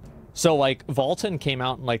 So, like, Vaulton came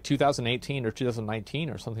out in, like, 2018 or 2019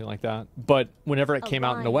 or something like that. But whenever it came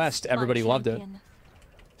out in the West, everybody loved it.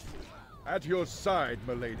 At your side,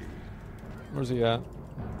 milady. Where's he at?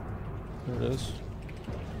 There it is.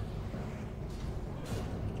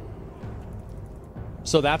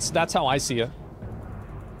 So that's how I see it.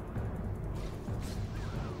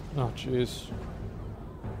 Oh, jeez.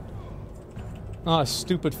 Oh,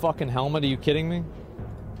 stupid fucking helmet. Are you kidding me?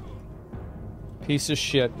 Piece of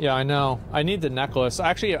shit. Yeah, I know. I need the necklace.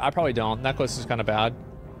 Actually, I probably don't. Necklace is kind of bad.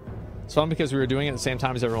 It's fun because we were doing it at the same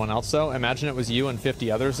time as everyone else, though. Imagine it was you and 50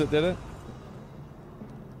 others that did it.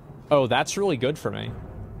 Oh, that's really good for me.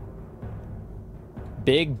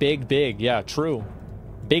 Big, big, big. Yeah, true.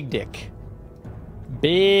 Big dick.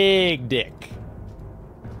 Big dick.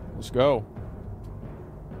 Let's go.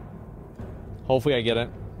 Hopefully I get it.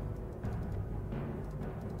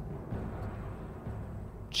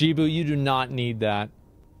 Jibu, you do not need that.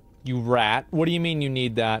 You rat. What do you mean you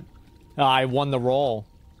need that? I won the roll.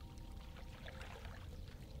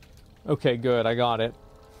 Okay, good. I got it.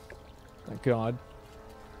 Thank God.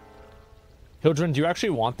 Hildren, do you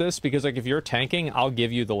actually want this? Because, like, if you're tanking, I'll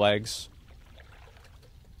give you the legs.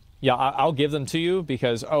 Yeah, I'll give them to you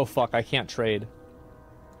because... Oh, fuck, I can't trade.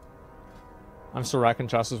 I'm Sirac and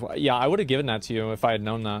Chas as well. Yeah, I would have given that to you if I had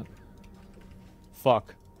known that.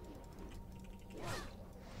 Fuck.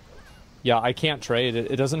 Yeah, I can't trade.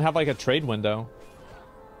 It doesn't have, like, a trade window.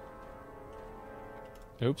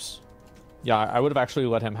 Oops. Yeah, I would have actually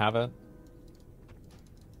let him have it.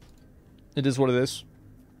 It is what it is.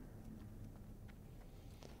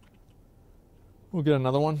 We'll get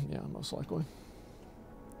another one. Yeah, most likely.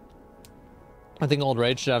 I think Old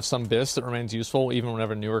Rage should have some BIS that remains useful even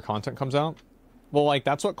whenever newer content comes out. Well, like,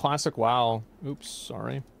 that's what Classic WoW... Oops,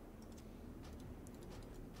 sorry.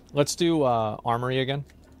 Let's do Armory again.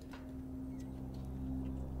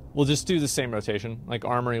 We'll just do the same rotation. Like,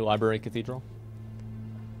 Armory, Library, Cathedral.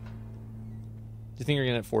 Do you think you're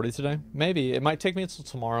gonna hit 40 today? Maybe. It might take me until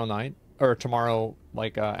tomorrow night. Or tomorrow,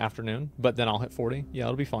 like, afternoon. But then I'll hit 40. Yeah,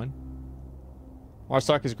 it'll be fine. Lost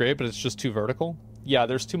Ark is great, but it's just too vertical. Yeah,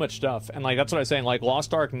 there's too much stuff. And, like, that's what I was saying. Like,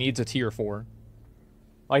 Lost Ark needs a tier 4.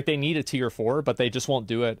 Like, they need a tier 4, but they just won't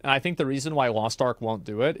do it. And I think the reason why Lost Ark won't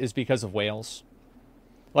do it is because of whales.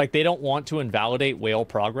 Like, they don't want to invalidate whale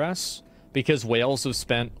progress because whales have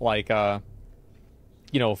spent, like,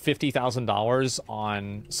 you know, $50,000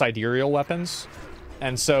 on sidereal weapons.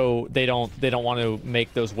 And so they don't want to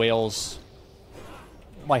make those whales,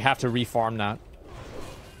 like, have to refarm that.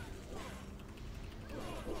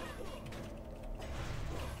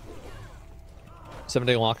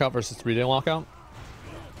 Seven-day lockout versus 3-day lockout.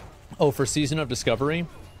 Oh, for Season of Discovery?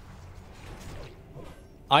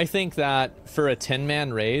 I think that for a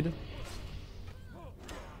 10-man raid,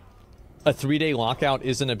 a 3-day lockout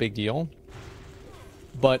isn't a big deal.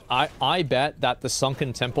 But I bet that the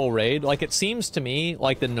Sunken Temple raid, like, it seems to me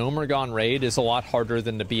like the Nomergon raid is a lot harder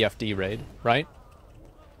than the BFD raid, right?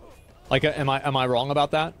 Like, am I wrong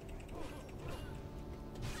about that?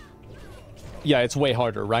 Yeah, it's way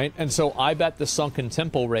harder, right? And so I bet the Sunken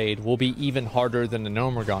Temple raid will be even harder than the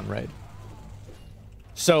Nomergon raid.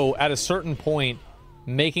 So at a certain point,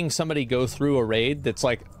 making somebody go through a raid that's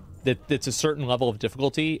like that's a certain level of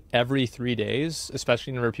difficulty every 3 days,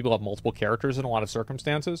 especially whenever people have multiple characters in a lot of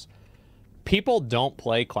circumstances, people don't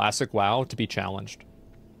play Classic WoW to be challenged.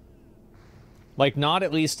 Like, not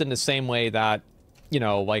at least in the same way that, you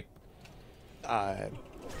know, like,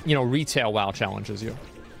 you know, retail WoW challenges you.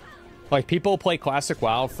 Like, people play Classic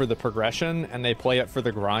WoW for the progression, and they play it for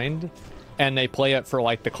the grind, and they play it for,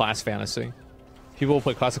 like, the class fantasy. People who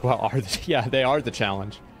play Classic WoW are the, yeah, they are the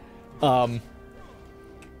challenge.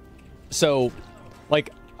 So, like,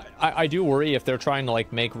 I do worry if they're trying to,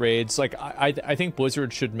 like, make raids. Like, I think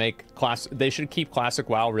Blizzard should make they should keep Classic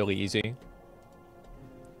WoW really easy.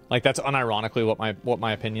 Like, that's unironically what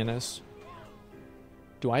my opinion is.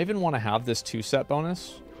 Do I even want to have this 2-set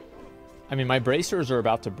bonus? I mean, my bracers are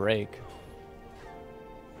about to break.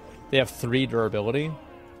 They have 3 durability.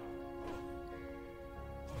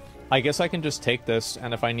 I guess I can just take this,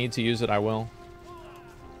 and if I need to use it, I will.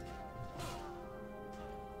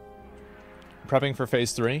 Prepping for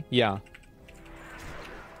phase 3? Yeah.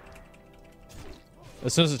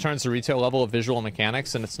 As soon as it turns to retail level of visual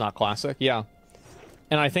mechanics and it's not classic? Yeah.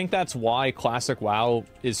 And I think that's why Classic WoW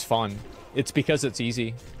is fun. It's because it's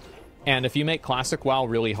easy. And if you make Classic WoW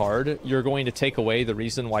really hard, you're going to take away the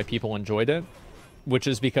reason why people enjoyed it. which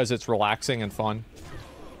is because it's relaxing and fun.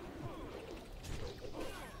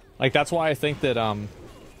 Like, that's why I think that,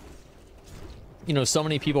 you know, so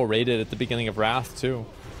many people raided at the beginning of Wrath, too.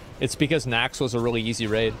 It's because Nax was a really easy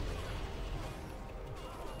raid.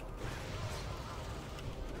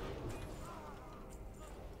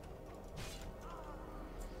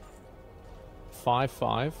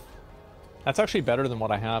 $5.5. That's actually better than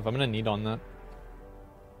what I have. I'm gonna need on that.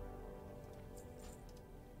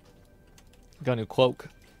 Got a new cloak.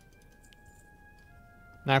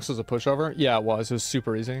 Nax was a pushover? Yeah, it was. It was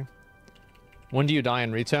super easy. When do you die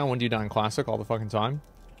in retail? When do you die in classic? All the fucking time.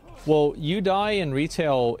 Well, you die in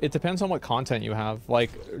retail. It depends on what content you have,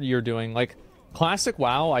 like, you're doing. Like, classic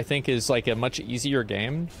WoW, I think, is, like, a much easier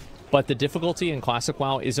game. But the difficulty in classic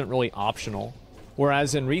WoW isn't really optional.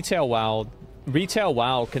 Whereas in retail WoW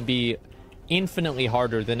can be infinitely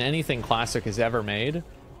harder than anything classic has ever made.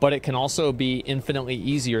 But it can also be infinitely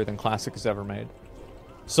easier than classic has ever made.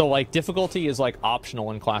 So, like, difficulty is, like,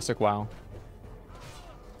 optional in classic WoW.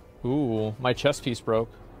 Ooh, my chest piece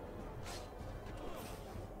broke.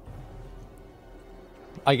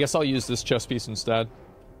 I guess I'll use this chest piece instead.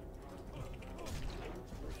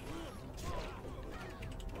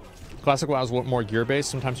 Classic WoW is more gear-based.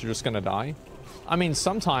 Sometimes you're just gonna die. I mean,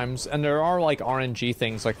 sometimes, and there are, like, RNG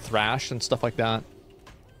things like Thrash and stuff like that.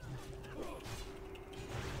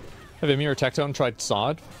 Have Emir or Tectone tried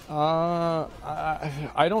Sod?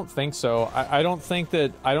 I don't think so. I don't think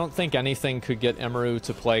anything could get Emiru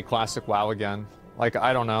to play classic WoW again. Like,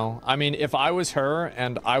 I don't know. I mean, if I was her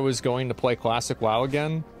and I was going to play classic WoW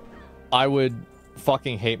again, I would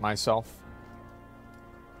fucking hate myself.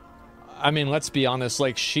 I mean, let's be honest.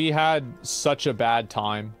 Like, she had such a bad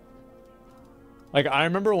time. Like, I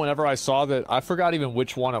remember whenever I saw that, I forgot even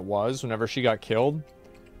which one it was, whenever she got killed.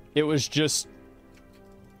 It was just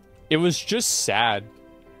sad.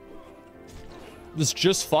 It was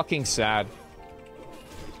just fucking sad.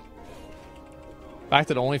 The fact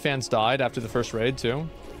that OnlyFans died after the first raid, too.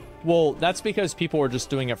 Well, that's because people were just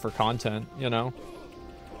doing it for content, you know?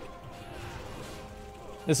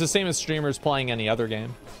 It's the same as streamers playing any other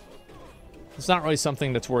game. It's not really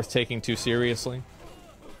something that's worth taking too seriously.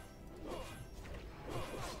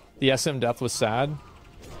 The SM death was sad.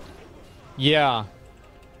 Yeah.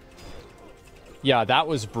 Yeah, that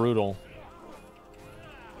was brutal.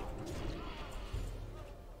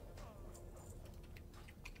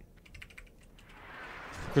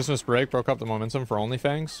 Christmas break broke up the momentum for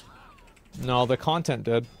OnlyFans? No, the content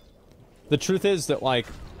did. The truth is that, like,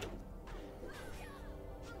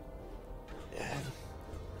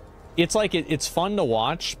 it's fun to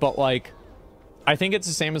watch, but, like, I think it's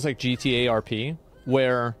the same as, like, GTA RP,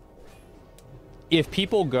 where if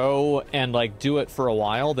people go and, like, do it for a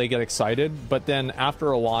while, they get excited, but then after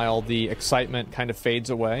a while, the excitement kind of fades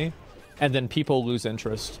away, and then people lose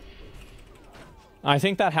interest. I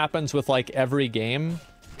think that happens with, like, every game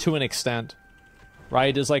to an extent,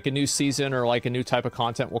 right? Is like a new season or like a new type of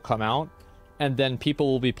content will come out, and then people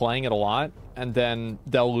will be playing it a lot, and then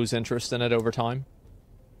they'll lose interest in it over time.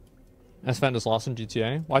 Sven is lost in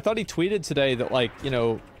GTA. Well, I thought he tweeted today that, like, you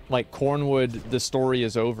know, like Cornwood, the story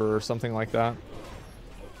is over or something like that.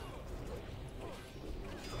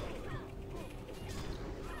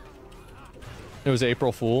 It was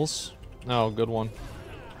April Fool's. Oh, good one.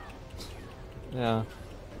 Yeah.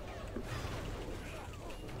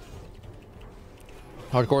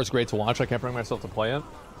 Hardcore is great to watch. I can't bring myself to play it.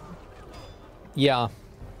 Yeah.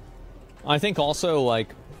 I think also,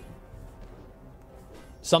 like,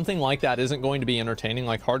 something like that isn't going to be entertaining.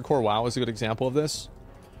 Like, Hardcore WoW is a good example of this,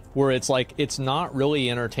 where it's like, it's not really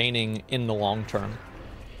entertaining in the long term.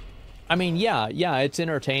 I mean, yeah, it's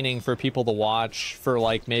entertaining for people to watch for,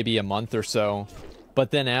 like, maybe a month or so.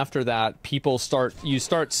 But then after that, you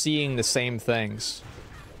start seeing the same things.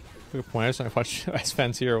 Good point. I just watch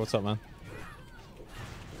Sven's here. What's up, man?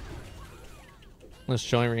 Let's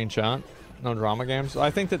join reading chat. No drama games.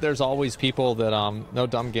 I think that there's always people that, no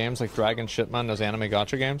dumb games like Dragon Shitman, those anime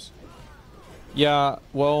gacha games. Yeah,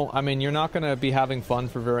 well, I mean, you're not going to be having fun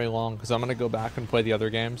for very long, because I'm going to go back and play the other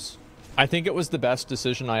games. I think it was the best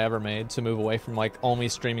decision I ever made to move away from, like, only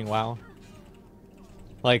streaming WoW.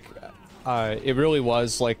 Like, it really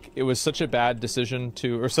was, like, it was such a bad decision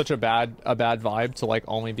to, or such a bad vibe to, like,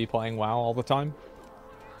 only be playing WoW all the time.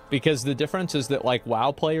 Because the difference is that, like,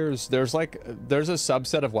 WoW players, there's a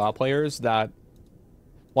subset of WoW players that,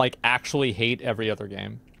 like, actually hate every other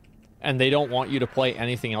game. And they don't want you to play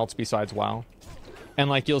anything else besides WoW. And,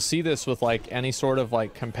 like, you'll see this with, like, any sort of,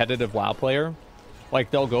 like, competitive WoW player.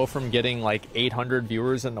 Like, they'll go from getting, like, 800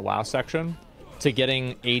 viewers in the WoW section to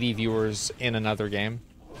getting 80 viewers in another game.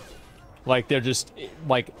 Like, they're just,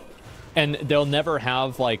 like, And they'll never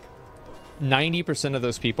have, like, 90% of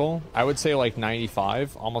those people, I would say like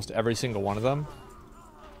 95, almost every single one of them,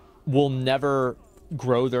 will never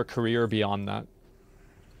grow their career beyond that.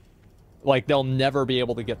 Like, they'll never be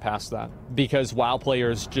able to get past that because WoW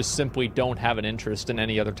players just simply don't have an interest in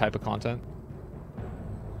any other type of content.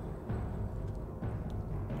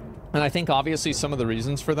 And I think obviously some of the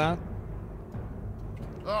reasons for that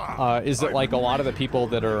is that, like, a lot of the people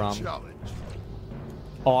that are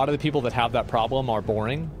a lot of the people that have that problem are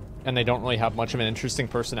boring, and they don't really have much of an interesting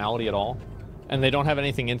personality at all, and they don't have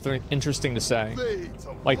anything interesting to say.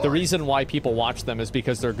 Like, the reason why people watch them is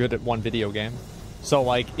because they're good at one video game. So,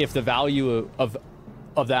 like, if the value of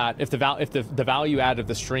that, if the value add of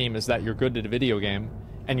the stream is that you're good at a video game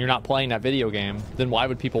and you're not playing that video game, then why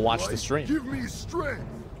would people watch the stream? Give me strength.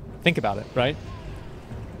 Think about it, right?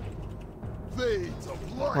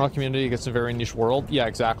 Raw community gets a very niche world. Yeah,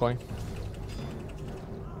 exactly.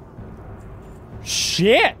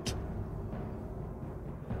 Shit!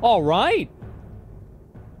 All right.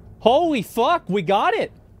 Holy fuck, we got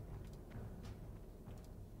it.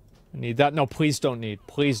 I need that. No, please don't need.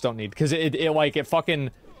 Please don't need. Because it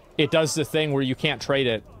does the thing where you can't trade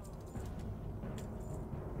it.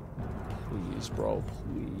 Please, bro.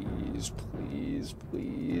 Please, please,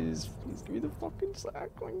 please. Please give me the fucking sack.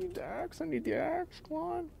 I need the axe. I need the axe. Come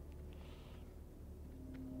on.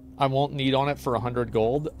 I won't need on it for 100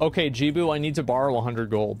 gold. Okay, Jibu, I need to borrow 100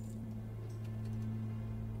 gold.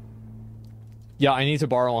 Yeah, I need to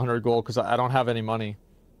borrow 100 gold because I don't have any money.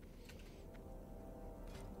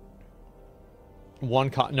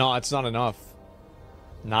 No, it's not enough.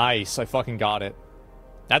 Nice, I fucking got it.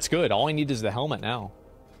 That's good. All I need is the helmet now.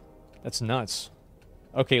 That's nuts.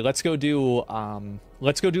 Okay, let's go do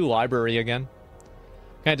library again.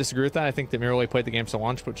 Can I disagree with that? I think they merely played the game so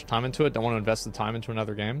launch, put time into it, don't want to invest the time into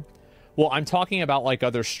another game. Well, I'm talking about, like,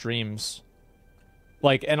 other streams.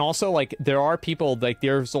 Like, and also, like, there are people, like,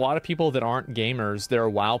 there's a lot of people that aren't gamers, they're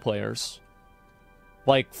WoW players.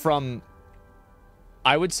 Like, from,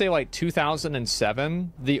 I would say, like,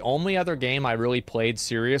 2007, the only other game I really played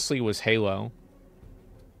seriously was Halo.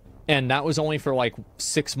 And that was only for, like,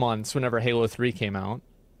 6 months whenever Halo 3 came out.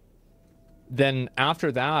 Then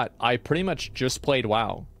after that, I pretty much just played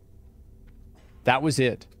WoW. That was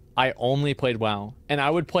it. I only played WoW. And I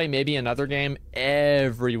would play maybe another game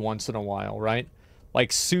every once in a while, right?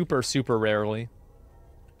 Like, super, super rarely.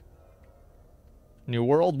 New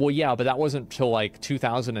World? Well, yeah, but that wasn't till, like,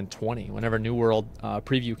 2020, whenever New World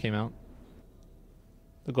preview came out.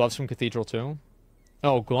 The gloves from Cathedral 2?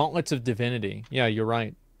 Oh, Gauntlets of Divinity. Yeah, you're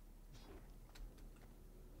right.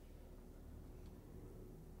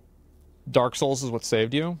 Dark Souls is what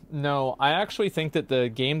saved you? No, I actually think that the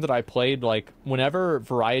game that I played, like, whenever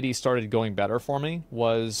variety started going better for me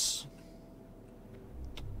was...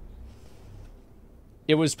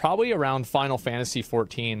 It was probably around Final Fantasy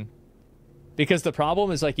XIV. Because the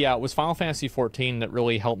problem is, like, yeah, it was Final Fantasy XIV that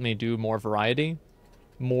really helped me do more variety.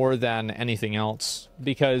 More than anything else.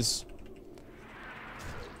 Because...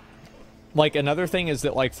 Like, another thing is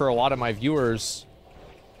that, like, for a lot of my viewers...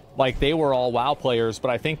 Like, they were all WoW players,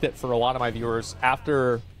 but I think that for a lot of my viewers,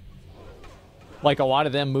 after... Like, a lot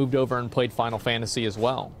of them moved over and played Final Fantasy as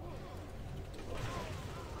well.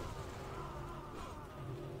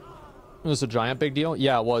 It was a giant big deal?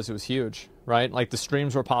 Yeah, it was. It was huge, right? Like, the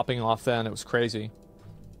streams were popping off then. It was crazy.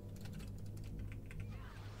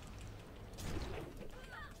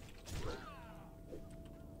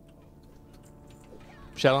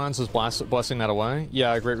 Shadowlands was blessing that away.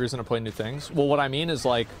 Yeah, a great reason to play new things. Well, what I mean is,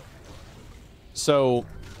 like, so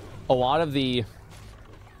a lot of the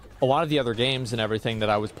other games and everything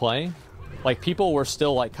that I was playing, like, people were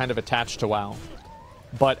still, like, kind of attached to WoW.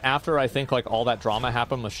 But after, I think, like, all that drama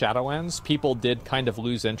happened with Shadowlands, people did kind of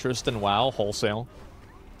lose interest in WoW wholesale.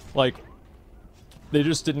 Like, they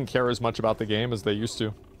just didn't care as much about the game as they used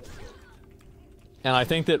to. And I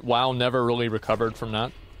think that WoW never really recovered from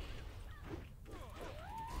that.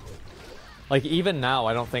 Like, even now,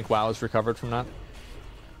 I don't think WoW has recovered from that.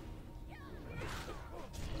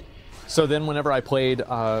 So then whenever I played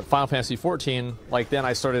Final Fantasy XIV, like, then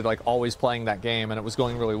I started, like, always playing that game, and it was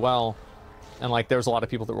going really well. And, like, there was a lot of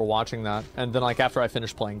people that were watching that. And then, like, after I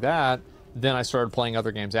finished playing that, then I started playing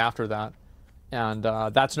other games after that. And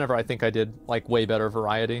that's whenever I think I did, like, way better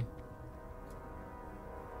variety.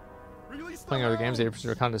 Playing other games, 80% of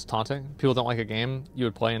your content is taunting. People don't like a game you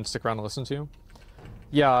would play and stick around and listen to.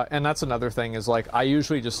 Yeah, and that's another thing is, like, I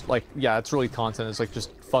usually just, like, yeah, it's really content. It's, like,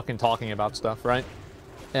 just fucking talking about stuff, right?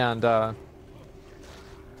 And,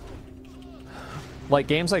 like,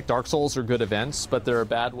 games like Dark Souls are good events, but they're a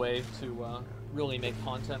bad way to really make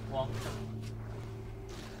content long term.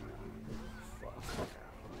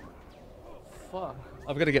 fuck?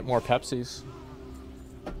 I've got to get more Pepsis.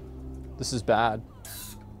 This is bad.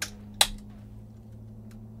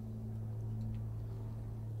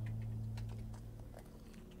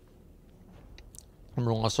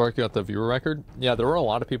 Remember Lost Ark got the viewer record? Yeah, there were a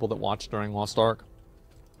lot of people that watched during Lost Ark.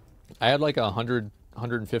 I had like 100,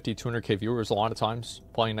 150, 200k viewers a lot of times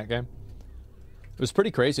playing that game. It was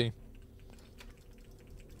pretty crazy.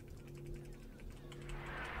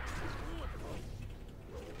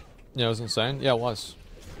 Yeah, it was insane. Yeah, it was.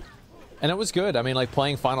 And it was good. I mean, like,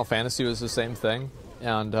 playing Final Fantasy was the same thing.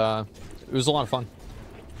 And it was a lot of fun.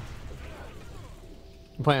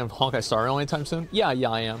 You playing Honkai Star Rail anytime soon? Yeah,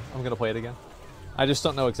 I am. I'm going to play it again. I just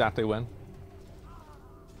don't know exactly when.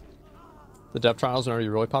 The depth trials already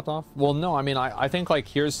really popped off? Well, no, I mean, I think, like,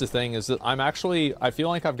 here's the thing, is that I feel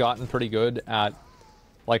like I've gotten pretty good at,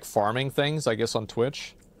 like, farming things, I guess, on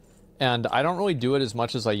Twitch. And I don't really do it as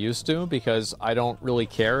much as I used to, because I don't really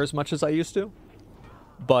care as much as I used to.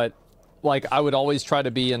 But, like, I would always try to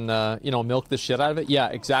be in the, you know, milk the shit out of it. Yeah,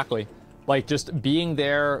 exactly. Like, just being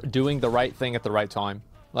there, doing the right thing at the right time.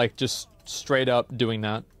 Like, just straight up doing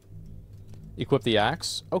that. Equip the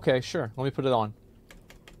axe? Okay, sure. Let me put it on.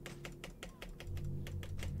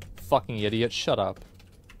 Fucking idiot. Shut up.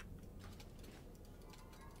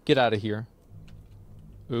 Get out of here.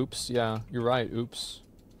 Oops. Yeah, you're right. Oops.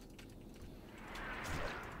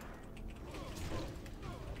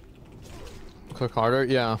 Click harder?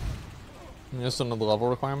 Yeah. Just some of the level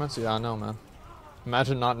requirements? Yeah, I know, man.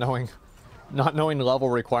 Imagine not knowing the level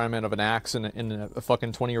requirement of an axe in a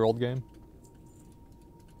fucking 20-year-old game.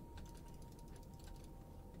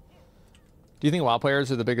 Do you think WoW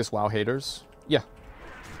players are the biggest WoW haters? Yeah.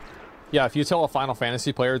 Yeah, if you tell a Final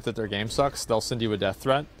Fantasy player that their game sucks, they'll send you a death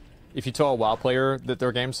threat. If you tell a WoW player that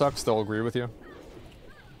their game sucks, they'll agree with you.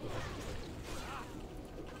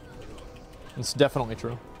 It's definitely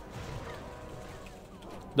true.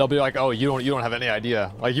 They'll be like, "Oh, you don't have any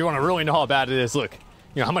idea. Like, you want to really know how bad it is. Look,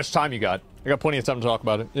 you know how much time you got. I got plenty of time to talk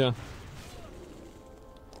about it." Yeah.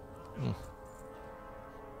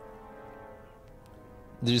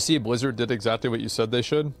 Did you see Blizzard did exactly what you said they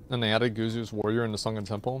should, and they added Guzu's Warrior in the Sunken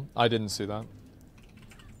Temple? I didn't see that.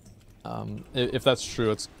 If that's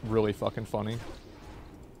true, it's really fucking funny.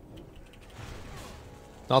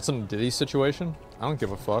 Not some Diddy situation? I don't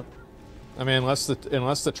give a fuck. I mean, unless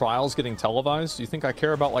the trial's getting televised, you think I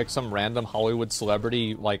care about, like, some random Hollywood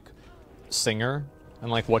celebrity, like, singer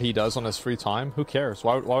and, like, what he does on his free time? Who cares?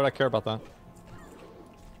 Why would I care about that?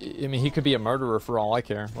 I mean, he could be a murderer for all I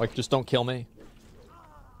care. Like, just don't kill me.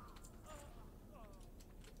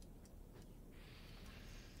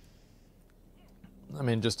 I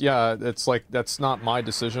mean, just, yeah, it's like, that's not my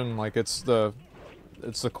decision. Like, it's the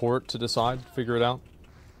court to decide, figure it out.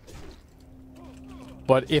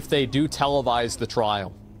 But if they do televise the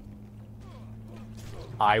trial,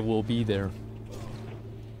 I will be there.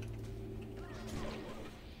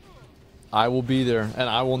 I will be there, and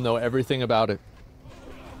I will know everything about it.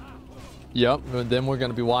 Yep, and then we're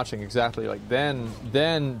going to be watching, exactly. Like, then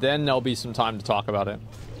there'll be some time to talk about it.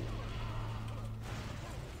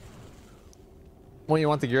 Well, you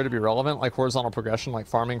want the gear to be relevant, like horizontal progression, like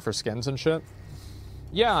farming for skins and shit?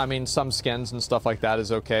 Yeah, I mean, some skins and stuff like that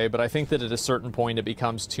is okay, but I think that at a certain point it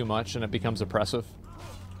becomes too much and it becomes oppressive.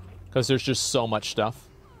 Because there's just so much stuff.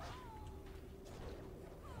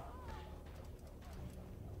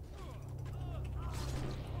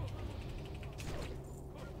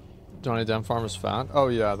 Johnny Depp farm is fat? Oh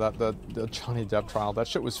yeah, the Johnny Depp trial, that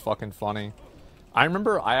shit was fucking funny. I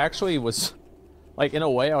remember I actually was... Like, in a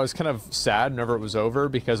way, I was kind of sad whenever it was over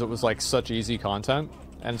because it was, like, such easy content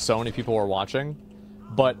and so many people were watching.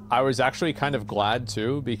 But I was actually kind of glad,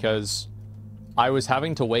 too, because I was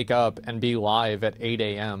having to wake up and be live at 8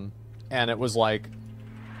 a.m. And it was like,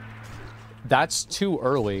 that's too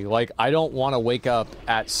early. Like, I don't want to wake up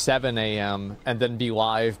at 7 a.m. and then be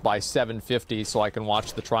live by 7:50 so I can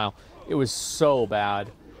watch the trial. It was so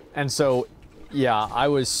bad. And so, yeah, I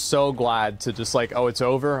was so glad to just, like, oh, it's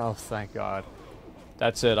over? Oh, thank God.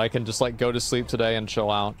 That's it. I can just, like, go to sleep today and chill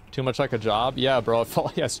out. Too much like a job? Yeah, bro. It felt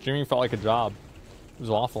like, yeah, streaming felt like a job. It was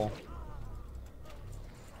awful.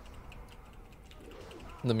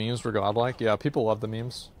 The memes were godlike. Yeah, people love the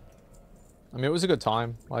memes. I mean, it was a good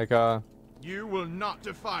time. Like, You will not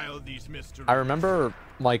defile these mysteries. I remember,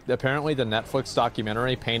 like, apparently the Netflix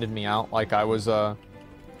documentary painted me out like I was,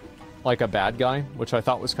 like a bad guy, which I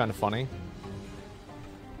thought was kind of funny.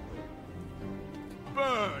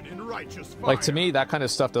 Burn in righteous fire. Like, to me, that kind of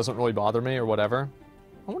stuff doesn't really bother me or whatever.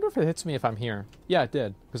 I wonder if it hits me if I'm here. Yeah, it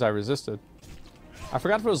did, because I resisted. I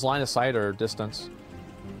forgot if it was line of sight or distance.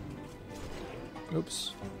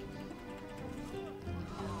 Oops.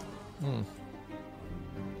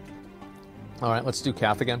 Alright, let's do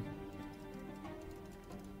Cath again.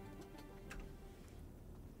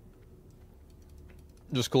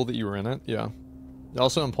 Just cool that you were in it, yeah. It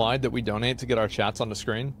also implied that we donate to get our chats on the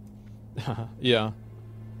screen. Yeah.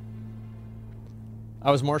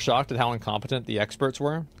 I was more shocked at how incompetent the experts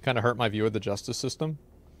were. Kind of hurt my view of the justice system.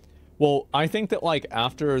 Well, I think that, like,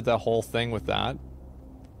 after the whole thing with that,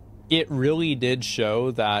 it really did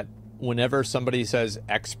show that whenever somebody says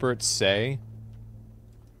experts say,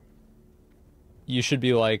 you should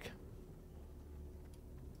be like,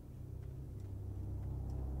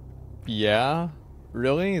 yeah,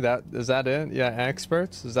 really? Is that it? Yeah,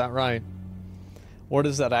 experts? Is that right? What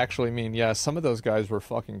does that actually mean? Yeah, some of those guys were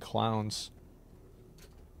fucking clowns.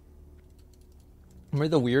 Remember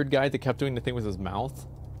the weird guy that kept doing the thing with his mouth?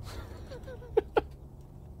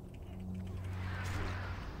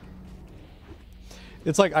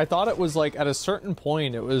 It's like, I thought it was like, at a certain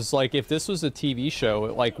point, it was like, if this was a TV show,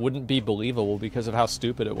 it like wouldn't be believable because of how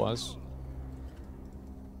stupid it was.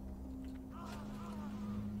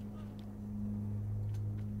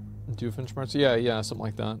 Doofenshmirtz? Yeah, something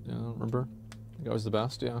like that. Yeah, remember? I think I was the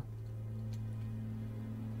best, yeah.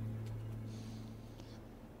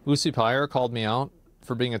 Lucy Pyre called me out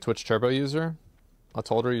for being a Twitch Turbo user. I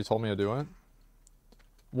told her you told me to do it.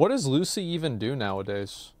 What does Lucy even do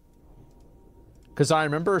nowadays? Because I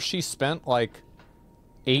remember she spent like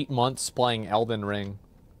 8 months playing Elden Ring.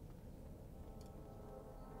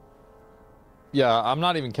 Yeah, I'm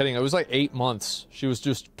not even kidding. It was like 8 months. She was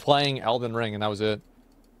just playing Elden Ring and that was it.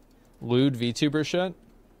 Lewd VTuber shit?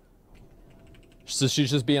 So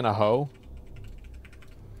she's just being a hoe?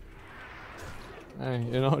 Hey,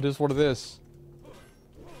 you know, it is what it is.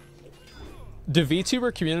 Do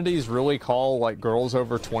VTuber communities really call like girls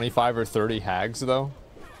over 25 or 30 hags though?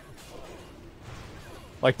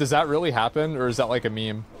 Like, does that really happen, or is that like a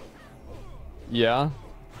meme? Yeah?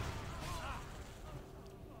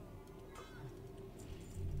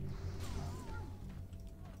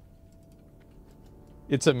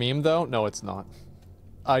 It's a meme, though? No, it's not.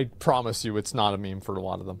 I promise you it's not a meme for a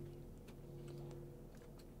lot of them.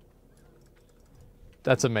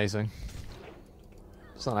 That's amazing.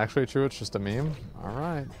 It's not actually true, it's just a meme?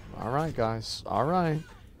 Alright. Alright, guys. Alright.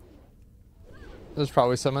 There's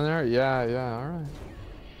probably some in there? Yeah, alright.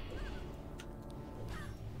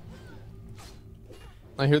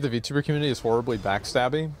 I hear the VTuber community is horribly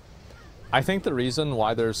backstabby. I think the reason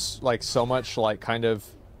why there's like so much like kind of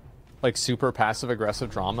like super passive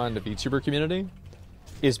aggressive drama in the VTuber community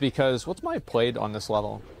is because what's my played on this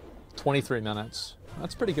level? 23 minutes.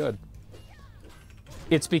 That's pretty good.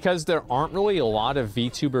 It's because there aren't really a lot of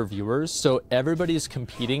VTuber viewers, so everybody's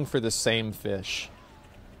competing for the same fish.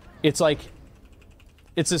 It's like,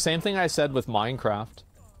 it's the same thing I said with Minecraft.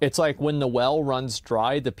 It's like when the well runs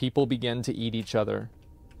dry, the people begin to eat each other.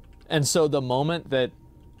 And so the moment that,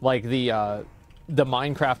 like, the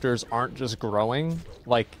Minecrafters aren't just growing,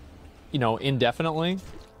 like, you know, indefinitely,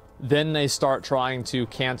 then they start trying to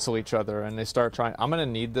cancel each other, and they start trying... I'm gonna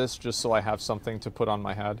need this just so I have something to put on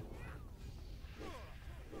my head.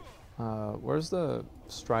 Where's the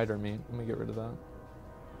Strider meat? Let me get rid of that.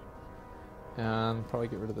 And probably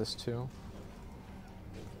get rid of this, too.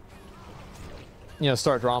 You know,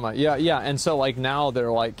 start drama. Yeah, and so, like, now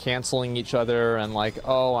they're, like, canceling each other and, like,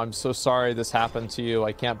 oh, I'm so sorry this happened to you.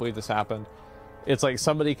 I can't believe this happened. It's like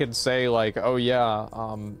somebody could say, like, oh, yeah,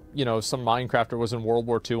 you know, some Minecrafter was in World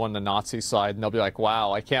War II on the Nazi side, and they'll be like,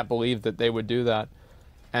 wow, I can't believe that they would do that.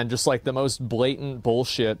 And just, like, the most blatant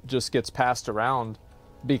bullshit just gets passed around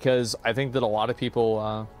because I think that a lot of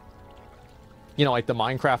people, you know, like, the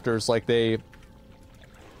Minecrafters, like, they...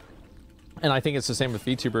 And I think it's the same with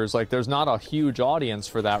VTubers. Like, there's not a huge audience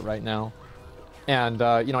for that right now. And,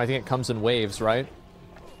 you know, I think it comes in waves, right?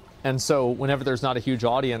 And so whenever there's not a huge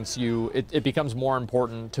audience, it becomes more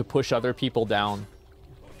important to push other people down.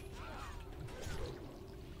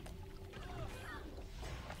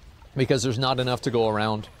 Because there's not enough to go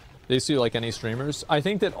around. They see, like, any streamers. I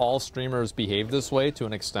think that all streamers behave this way to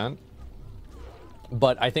an extent.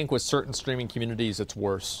 But I think with certain streaming communities, it's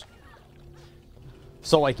worse.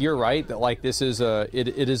 So, like, you're right that, like, this is it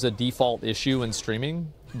is a default issue in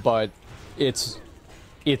streaming, but it's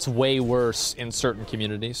way worse in certain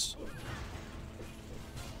communities.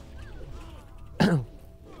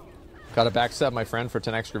 Gotta backstab my friend for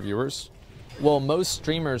 10 extra viewers. Well, most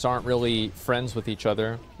streamers aren't really friends with each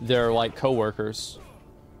other. They're, like, co-workers.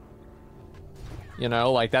 You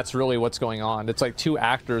know, like, that's really what's going on. It's like two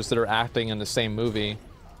actors that are acting in the same movie.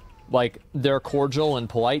 Like, they're cordial and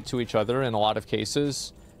polite to each other in a lot of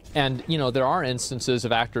cases. And, you know, there are instances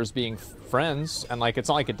of actors being friends, and, like, it's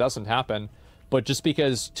not like it doesn't happen. But just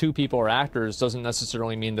because two people are actors doesn't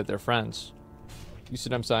necessarily mean that they're friends. You see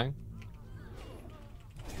what I'm saying?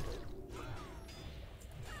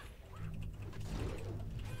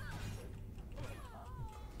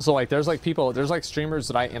 So like there's like people, there's like streamers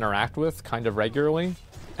that I interact with kind of regularly,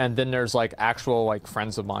 and then there's like actual like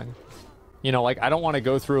friends of mine. You know, like I don't want to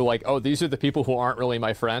go through like, oh, these are the people who aren't really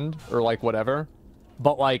my friend or like whatever.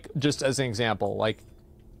 But like just as an example, like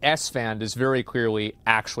S-Fan is very clearly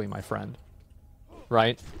actually my friend.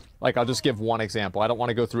 Right? Like I'll just give one example. I don't want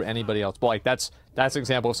to go through anybody else, but like that's an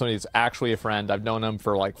example of somebody that's actually a friend. I've known them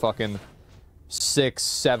for like fucking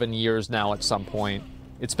 6-7 years now at some point.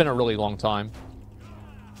 It's been a really long time.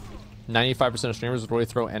 95% of streamers would really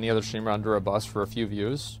throw any other streamer under a bus for a few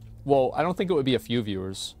views. Well, I don't think it would be a few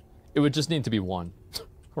viewers. It would just need to be one.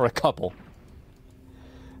 Or a couple.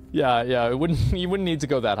 Yeah, it wouldn't, you wouldn't need to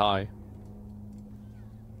go that high.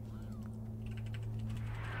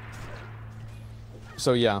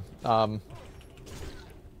 So yeah,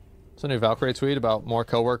 it's a new Valkyrie tweet about more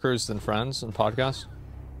coworkers than friends and podcasts.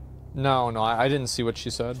 No, I didn't see what she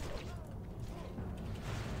said.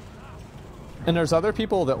 And there's other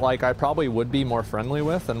people that like I probably would be more friendly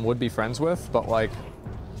with and would be friends with, but like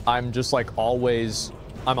I'm just like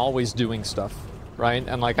I'm always doing stuff, right?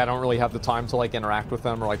 And like I don't really have the time to like interact with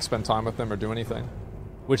them or like spend time with them or do anything,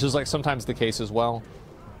 which is like sometimes the case as well.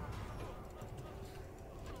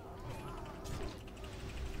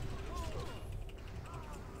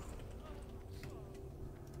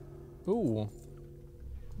 Ooh,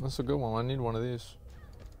 that's a good one. I need one of these.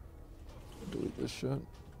 Delete this shit.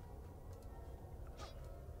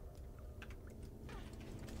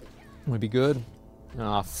 Would be good.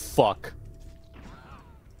 Ah, fuck.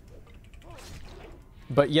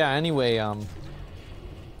 But yeah, anyway,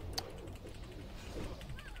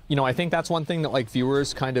 you know, I think that's one thing that like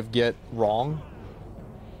viewers kind of get wrong.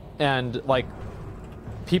 And like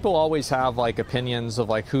people always have like opinions of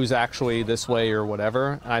like who's actually this way or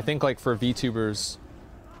whatever. And I think like for VTubers,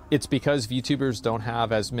 it's because VTubers don't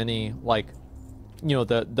have as many like, you know,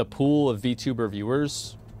 the pool of VTuber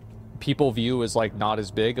viewers people view is like not as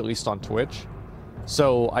big, at least on Twitch.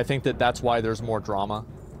 So I think that that's why there's more drama.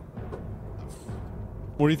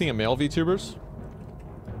 What do you think of male VTubers?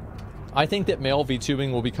 I think that male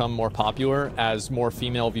VTubing will become more popular as more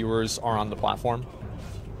female viewers are on the platform.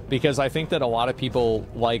 Because I think that a lot of people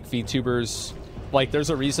like VTubers, like there's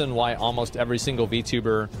a reason why almost every single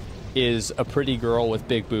VTuber is a pretty girl with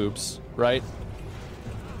big boobs, right?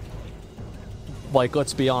 Like,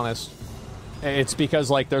 let's be honest. It's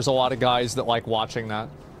because like there's a lot of guys that like watching that.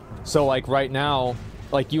 So like right now,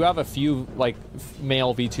 like you have a few like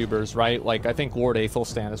male VTubers, right? Like I think Lord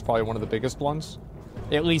Aethelstan is probably one of the biggest ones.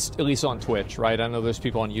 At least on Twitch, right? I know there's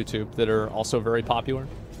people on YouTube that are also very popular.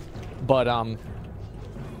 But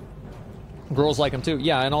girls like him too.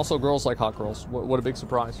 Yeah, and also girls like hot girls. What a big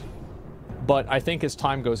surprise. But I think as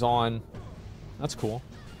time goes on, that's cool.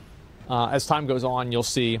 As time goes on, you'll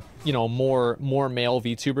see, you know, more male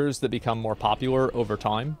VTubers that become more popular over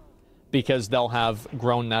time because they'll have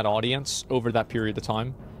grown that audience over that period of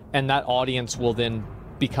time, and that audience will then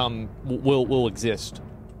become will exist.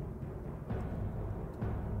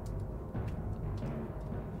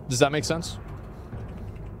 Does that make sense?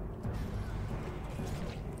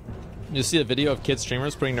 You see a video of kid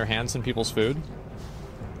streamers putting their hands in people's food?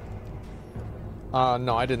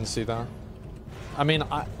 No, I didn't see that. I mean,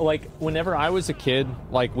 like, whenever I was a kid,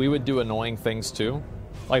 like, we would do annoying things, too.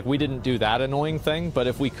 Like, we didn't do that annoying thing, but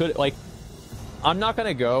if we could, like, I'm not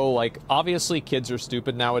gonna go, like, obviously kids are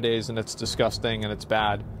stupid nowadays, and it's disgusting, and it's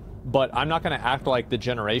bad, but I'm not gonna act like the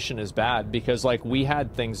generation is bad, because, like, we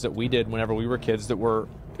had things that we did whenever we were kids that were,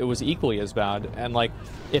 it was equally as bad, and, like,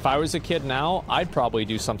 if I was a kid now, I'd probably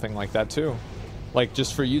do something like that, too. Like,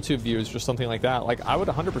 just for YouTube views or something like that. Like, I would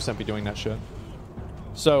 100% be doing that shit.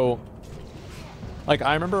 So, like,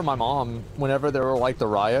 I remember my mom, whenever there were, like, the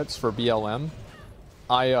riots for BLM,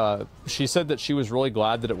 she said that she was really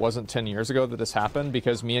glad that it wasn't 10 years ago that this happened,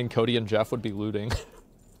 because me and Cody and Jeff would be looting.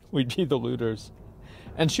 We'd be the looters.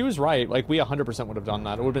 And she was right. Like, we 100% would have done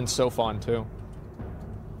that. It would have been so fun, too.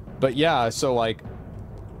 But, yeah, so, like,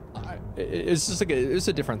 it's just, like, it's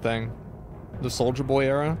a different thing. The Soulja Boy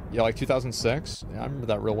era? Yeah, like, 2006? Yeah, I remember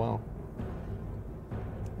that real well.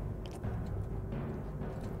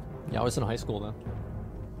 Yeah, I was in high school then.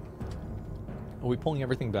 Are we pulling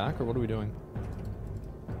everything back, or what are we doing?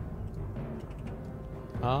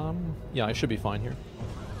 Yeah, I should be fine here.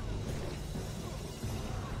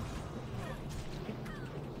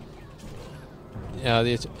 Yeah,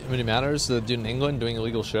 the immunity matters. The dude in England doing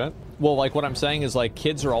illegal shit. Well, like, what I'm saying is, like,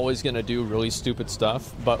 kids are always gonna do really stupid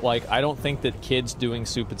stuff, but, like, I don't think that kids doing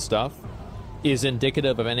stupid stuff is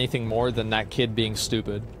indicative of anything more than that kid being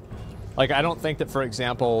stupid. Like, I don't think that, for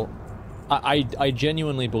example, I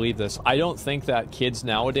genuinely believe this. I don't think that kids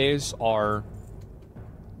nowadays are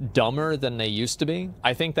dumber than they used to be.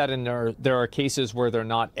 I think that there are cases where they're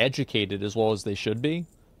not educated as well as they should be.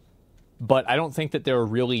 But I don't think that they're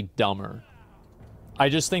really dumber. I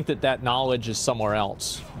just think that that knowledge is somewhere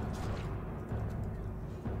else.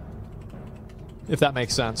 If that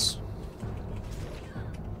makes sense.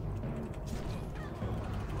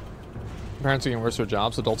 Parents are getting worse with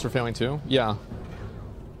jobs. Adults are failing too. Yeah.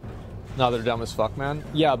 No, they're dumb as fuck, man.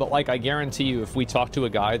 Yeah, but like, I guarantee you, if we talk to a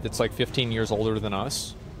guy that's like 15 years older than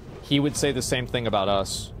us, he would say the same thing about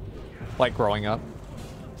us. Like, growing up.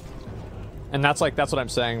 And that's what I'm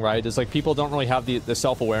saying, right? Is like, people don't really have the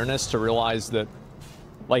self-awareness to realize that,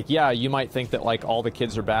 like, yeah, you might think that like all the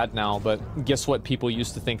kids are bad now, but guess what people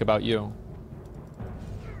used to think about you?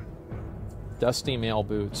 Dusty male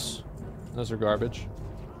boots. Those are garbage.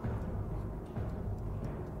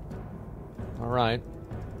 Alright.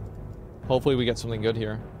 Hopefully we get something good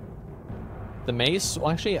here. The mace?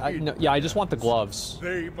 Well, actually, no, yeah, I just want the gloves.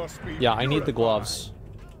 They must be Yeah, I need the gloves.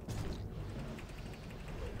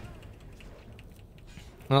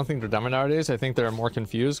 I don't think they're dumber nowadays. I think they're more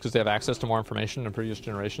confused because they have access to more information than previous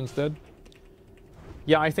generations did.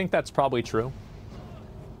 Yeah, I think that's probably true.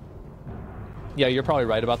 Yeah, you're probably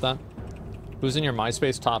right about that. Who's in your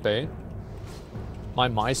MySpace top 8? My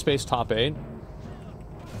MySpace top 8?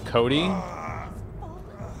 Cody?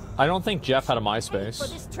 I don't think Jeff had a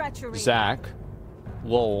MySpace. Zach.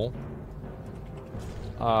 Lowell.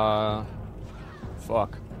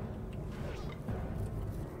 Fuck.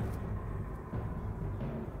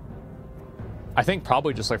 I think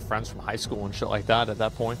probably just like friends from high school and shit like that at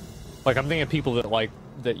that point. Like, I'm thinking of people that like,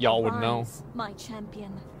 that y'all would know. My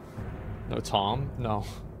champion. No, Tom? No.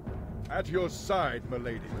 At your side,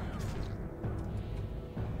 milady.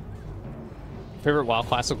 Favorite WoW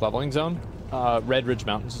Classic leveling zone? Red Ridge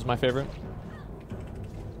Mountains is my favorite.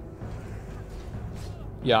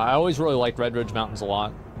 Yeah, I always really liked Red Ridge Mountains a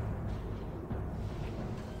lot.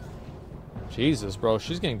 Jesus, bro,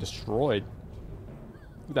 she's getting destroyed.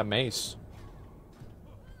 Look at that mace.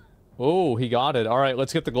 Oh, he got it. Alright,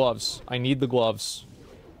 let's get the gloves. I need the gloves.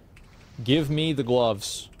 Give me the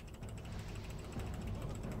gloves.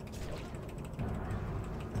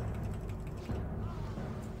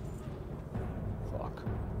 Fuck.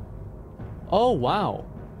 Oh, wow.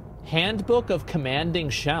 Handbook of Commanding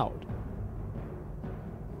Shout.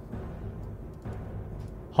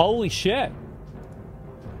 Holy shit.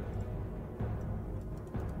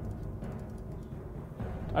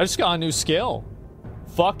 I just got a new skill.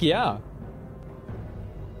 Fuck yeah.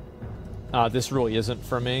 This really isn't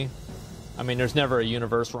for me. I mean, there's never a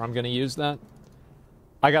universe where I'm going to use that.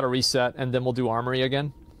 I got to reset, and then we'll do Armory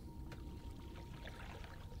again.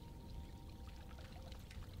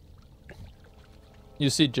 You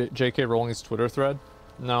see J.K. Rowling's Twitter thread?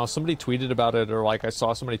 No, somebody tweeted about it, or like I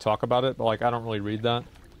saw somebody talk about it, but like I don't really read that.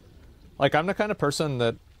 Like, I'm the kind of person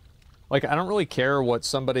that, like, I don't really care what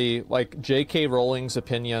somebody, like, J.K. Rowling's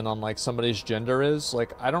opinion on, like, somebody's gender is.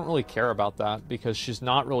 Like, I don't really care about that because she's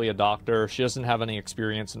not really a doctor. She doesn't have any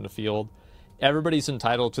experience in the field. Everybody's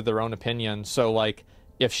entitled to their own opinion. So, like,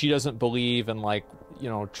 if she doesn't believe in, like, you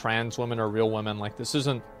know, trans women or real women, like, this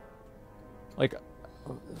isn't, like,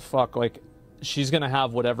 fuck, like, she's gonna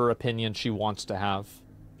have whatever opinion she wants to have.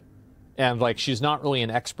 And, like, she's not really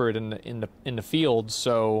an expert in the field,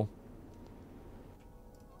 so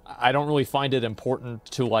I don't really find it important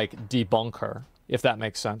to, like, debunk her, if that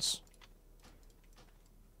makes sense.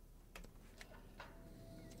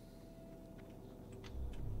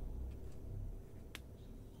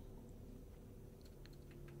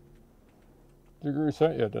 Did you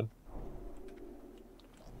reset? Yeah, I did.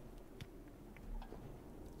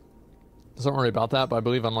 Don't worry about that, but I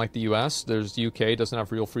believe unlike the US, the UK doesn't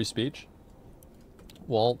have real free speech.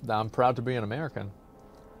 Well, I'm proud to be an American.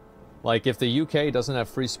 Like, if the UK doesn't have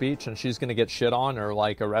free speech and she's going to get shit on or,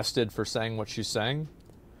 like, arrested for saying what she's saying,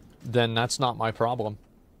 then that's not my problem.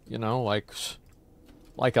 You know, like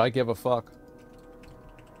I give a fuck.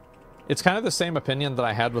 It's kind of the same opinion that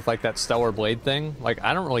I had with, like, that Stellar Blade thing. Like,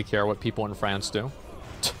 I don't really care what people in France do.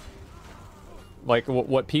 Like,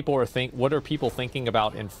 what people are what are people thinking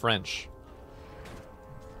about in French?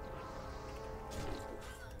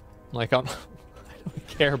 Like, I don't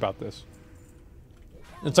care about this.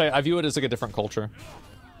 It's like, I view it as like a different culture,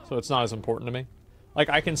 so it's not as important to me. Like,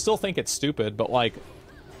 I can still think it's stupid, but like,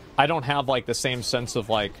 I don't have like the same sense of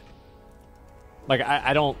like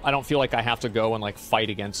I don't feel like I have to go and like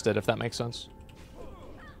fight against it, if that makes sense.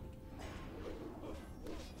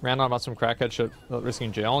 Ran on about some crackhead shit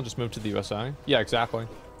risking jail and just moved to the USA. Yeah, exactly.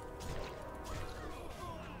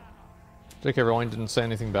 J.K. Rowling didn't say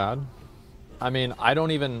anything bad. I mean, I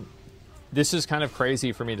don't even... This is kind of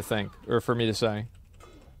crazy for me to think, or for me to say.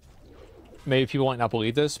 Maybe people might not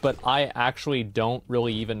believe this, but I actually don't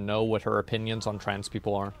really even know what her opinions on trans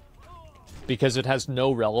people are. Because it has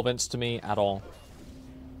no relevance to me at all.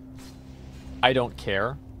 I don't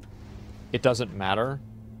care. It doesn't matter.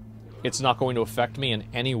 It's not going to affect me in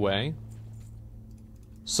any way.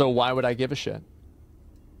 So why would I give a shit?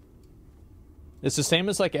 It's the same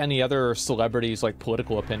as like any other celebrity's like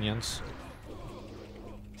political opinions.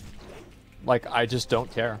 Like, I just don't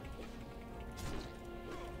care.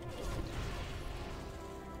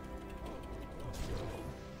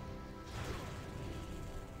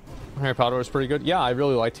 Harry Potter was pretty good. Yeah, I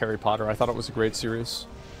really liked Harry Potter. I thought it was a great series.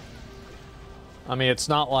 I mean, it's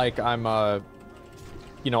not like I'm,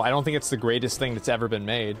 you know, I don't think it's the greatest thing that's ever been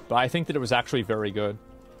made, but I think that it was actually very good.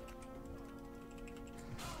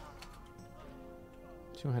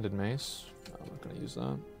 Two-handed mace. I'm not going to use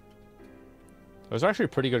that. Those are actually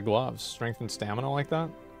pretty good gloves. Strength and stamina like that.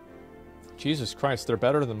 Jesus Christ, they're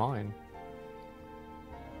better than mine.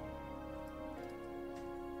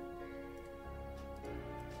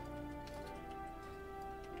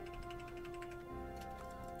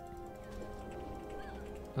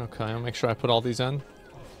 Okay, I'll make sure I put all these in.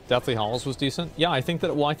 Deathly Hallows was decent. Yeah, I think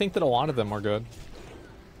that, well, I think that a lot of them were good.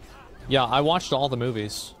 Yeah, I watched all the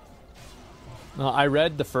movies. I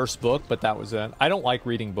read the first book, but that was it. I don't like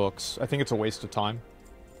reading books. I think it's a waste of time.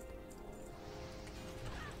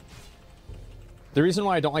 The reason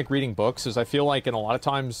why I don't like reading books is I feel like in a lot of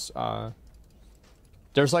times,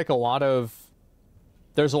 there's like a lot of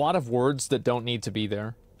words that don't need to be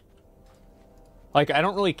there. Like, I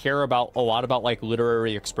don't really care about a lot about, like,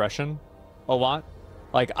 literary expression a lot.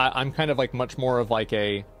 Like, I'm kind of, like, much more of, like,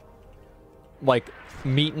 a, like,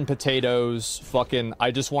 meat and potatoes, fucking,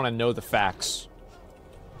 I just want to know the facts.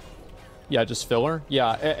 Yeah, just filler.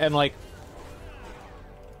 Yeah, and, like,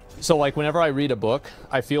 so, like, whenever I read a book,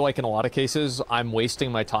 I feel like in a lot of cases, I'm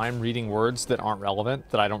wasting my time reading words that aren't relevant,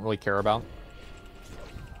 that I don't really care about.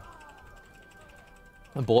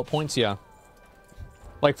 And bullet points, yeah.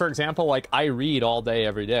 Like, for example, like, I read all day,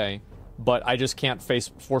 every day, but I just can't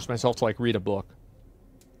force myself to, like, read a book.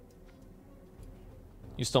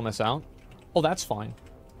 You still miss out? Oh, that's fine.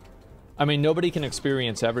 I mean, nobody can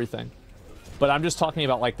experience everything. But I'm just talking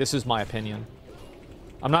about, like, this is my opinion.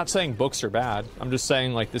 I'm not saying books are bad. I'm just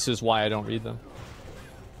saying, like, this is why I don't read them.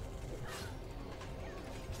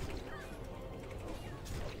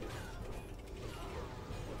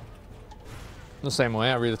 The same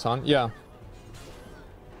way, I read a ton. Yeah.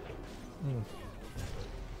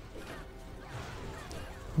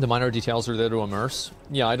 The minor details are there to immerse.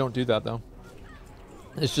 Yeah, I don't do that, though.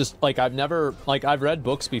 It's just, like, I've read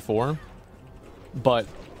books before, but,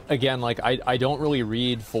 again, like, I don't really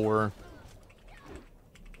read for...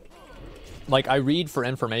 Like, I read for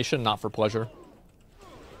information, not for pleasure.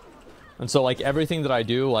 And so, like, everything that I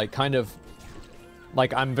do, like, kind of...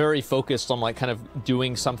 Like, I'm very focused on, like, kind of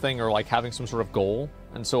doing something or, like, having some sort of goal.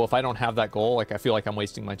 And so if I don't have that goal, like, I feel like I'm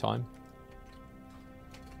wasting my time.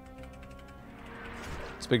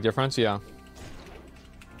 It's a big difference, yeah.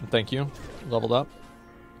 Thank you. Leveled up.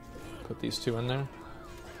 Put these two in there.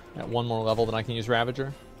 Got one more level that I can use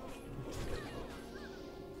Ravager.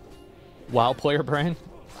 WoW player brain?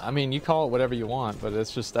 I mean, you call it whatever you want, but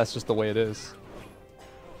it's just, that's just the way it is.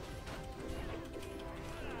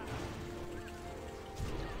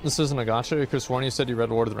 This isn't a gotcha. Chris Warren, you said you read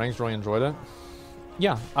Lord of the Rings, really enjoyed it.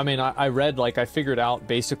 Yeah, I mean, I read, like, I figured out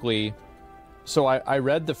basically... So I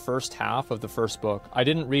read the first half of the first book. I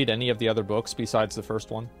didn't read any of the other books besides the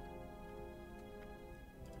first one.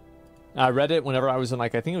 I read it whenever I was in,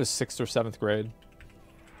 like, I think it was 6th or 7th grade.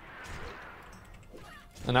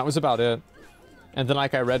 And that was about it. And then,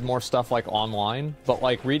 like, I read more stuff, like, online. But,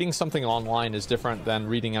 like, reading something online is different than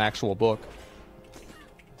reading an actual book.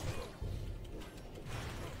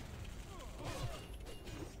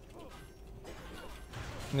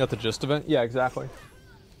 You got the gist of it? Yeah, exactly.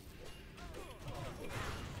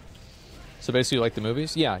 So basically, you like the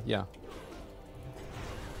movies? Yeah, yeah.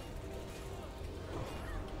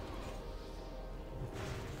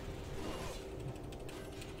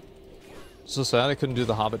 So sad I couldn't do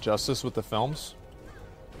The Hobbit justice with the films.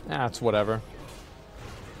 Ah, it's whatever.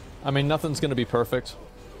 I mean, nothing's gonna be perfect.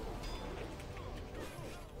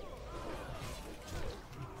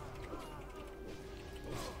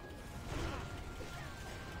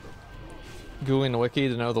 Googling the wiki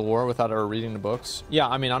to know the lore without ever reading the books. Yeah,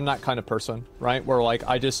 I mean, I'm that kind of person, right? Where, like,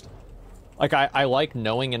 I just... Like, I like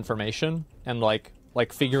knowing information and, like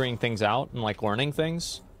figuring things out and, like, learning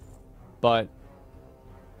things. But...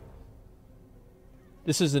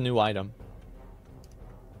 This is a new item.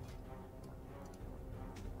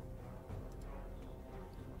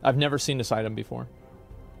 I've never seen this item before.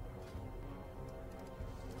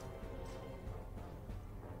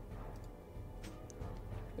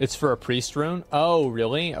 It's for a priest rune? Oh,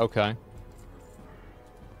 really? Okay.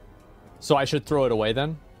 So I should throw it away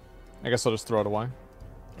then? I guess I'll just throw it away.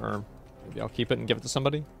 Or maybe I'll keep it and give it to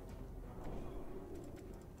somebody.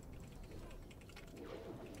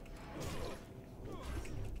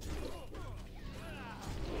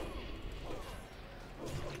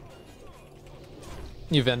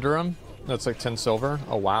 You vendor him? That's like 10 silver?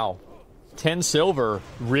 Oh, wow. 10 silver?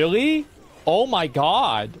 Really? Oh my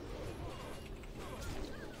god.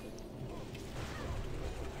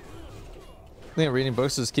 I think reading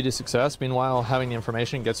books is key to success. Meanwhile, having the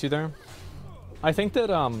information gets you there. I think that,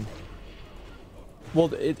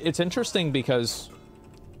 well, it's interesting because,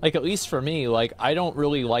 like, at least for me, like, I don't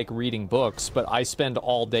really like reading books, but I spend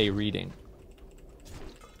all day reading.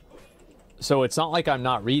 So it's not like I'm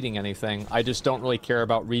not reading anything. I just don't really care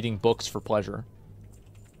about reading books for pleasure.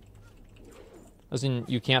 As in,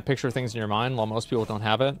 you can't picture things in your mind while most people don't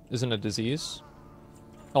have it. Isn't it a disease?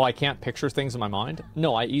 Oh, I can't picture things in my mind?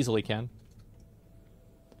 No, I easily can.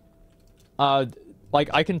 Like,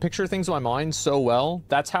 I can picture things in my mind so well.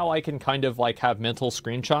 That's how I can kind of, like, have mental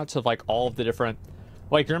screenshots of, like, all of the different...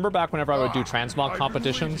 Like, remember back whenever I would do transmog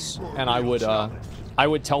competitions? And I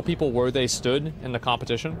would tell people where they stood in the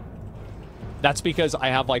competition? That's because I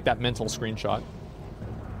have, like, that mental screenshot.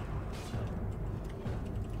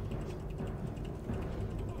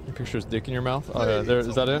 Your picture's dick in your mouth? Oh, yeah, there,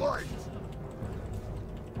 is that it?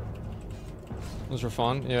 Those were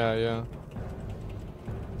fun? Yeah, yeah.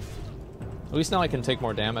 At least now I can take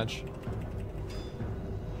more damage.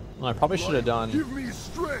 Well, I probably should have done... Give me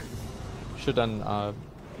strength. Should have done,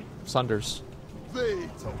 Sunders.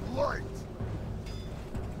 Fades of light.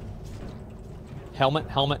 Helmet,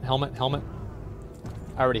 helmet, helmet, helmet.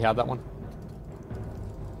 I already have that one.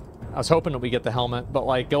 I was hoping that we get the helmet, but,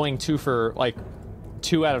 like, going 2 for, like,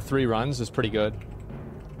 2 out of 3 runs is pretty good.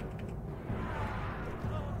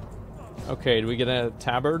 Okay, do we get a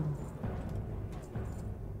tabard?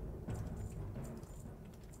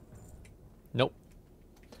 Nope.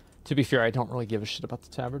 To be fair, I don't really give a shit about the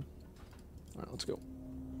tabard. Alright, let's go.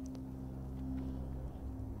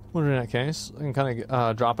 Well, in that case, I can kind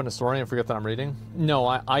of drop in a story and forget that I'm reading. No,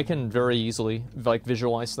 I can very easily, like,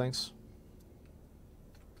 visualize things.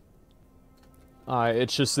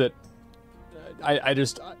 It's just that I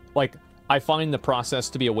just, like, I find the process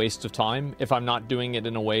to be a waste of time if I'm not doing it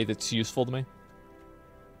in a way that's useful to me.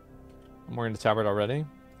 I'm wearing the tabard already.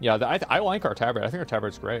 Yeah, I like our tabard. I think our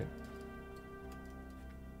tabard's great.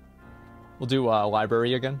 We'll do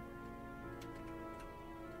library again.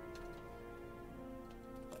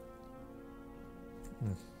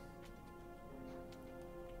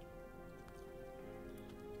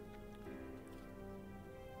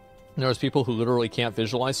 There's people who literally can't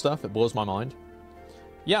visualize stuff. It blows my mind.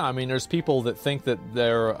 Yeah, I mean, there's people that think that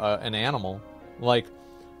they're an animal. Like,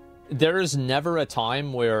 there is never a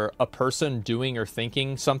time where a person doing or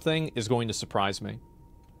thinking something is going to surprise me.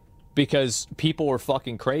 Because people are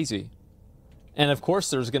fucking crazy. And of course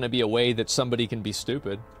there's going to be a way that somebody can be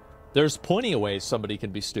stupid. There's plenty of ways somebody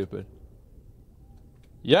can be stupid.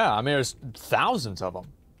 Yeah, I mean, there's thousands of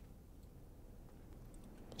them.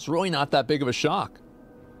 It's really not that big of a shock.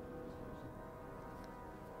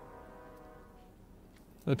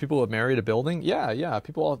 The people who have married a building? Yeah, yeah.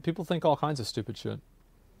 People think all kinds of stupid shit.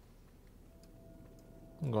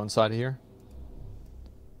 I'm going inside of here.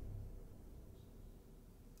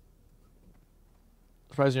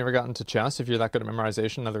 Surprised you never got into chess if you're that good at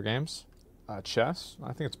memorization in other games. Chess?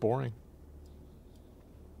 I think it's boring.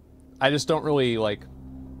 I just don't really, like...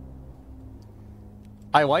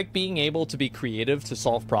 I like being able to be creative to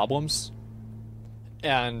solve problems.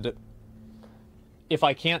 And if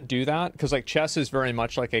I can't do that, because, like, chess is very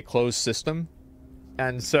much like a closed system.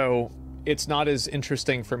 And so it's not as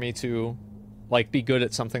interesting for me to, like, be good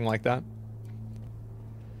at something like that.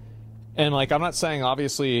 And, like, I'm not saying,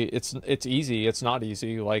 obviously, it's easy. It's not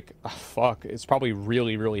easy. Like, fuck, it's probably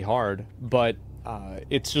really, really hard. But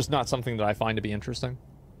it's just not something that I find to be interesting.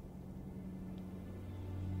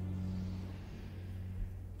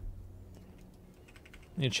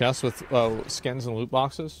 New chests with skins and loot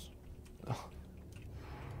boxes? Ugh.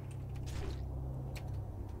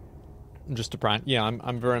 Just to yeah,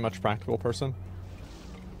 I'm very much a practical person.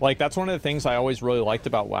 Like, that's one of the things I always really liked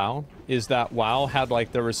about WoW, is that WoW had,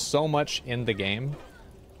 like, there was so much in the game.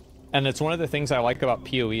 And it's one of the things I like about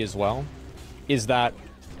PoE as well, is that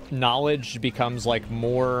knowledge becomes, like,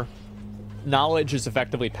 more... Knowledge is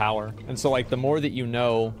effectively power. And so, like, the more that you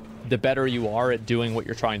know, the better you are at doing what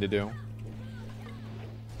you're trying to do.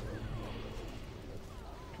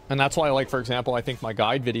 And that's why, like, for example, I think my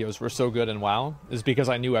guide videos were so good in WoW, is because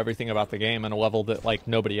I knew everything about the game at a level that, like,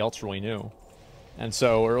 nobody else really knew. And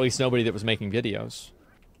so, or at least nobody that was making videos.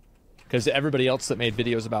 Because everybody else that made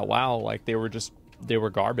videos about WoW, like, they were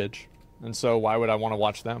garbage. And so why would I want to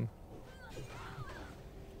watch them?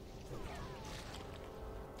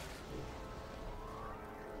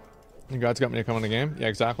 You guys got me to come in the game? Yeah,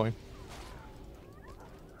 exactly.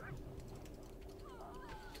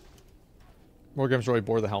 Board games really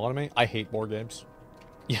bore the hell out of me. I hate board games.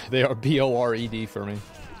 Yeah, they are B-O-R-E-D for me.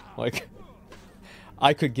 Like,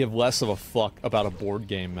 I could give less of a fuck about a board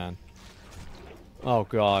game, man. Oh,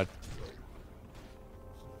 God.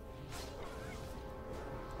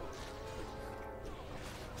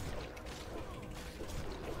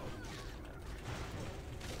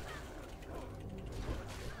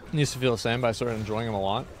 I used to feel the same, but I started enjoying them a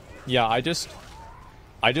lot. Yeah, I just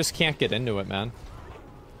can't get into it, man.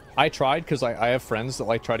 I tried because I have friends that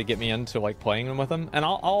like try to get me into like playing them with them, and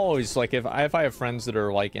I'll always like if I have friends that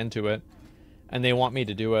are like into it and they want me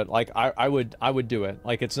to do it, like I would do it.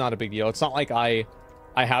 Like, it's not a big deal. It's not like I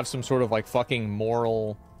have some sort of like fucking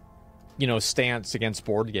moral, you know, stance against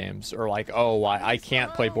board games, or like, oh, I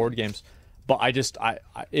can't play board games. But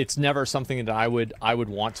it's never something that I would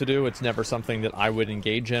want to do. It's never something that I would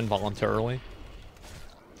engage in voluntarily.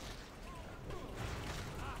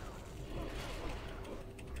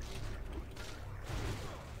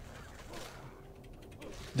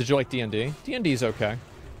 Did you like D&D? D&D's okay.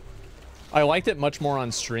 I liked it much more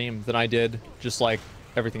on stream than I did just like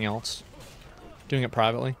everything else. Doing it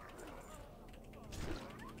privately.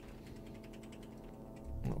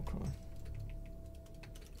 Okay.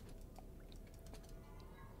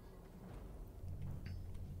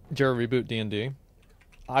 Did you ever reboot D&D?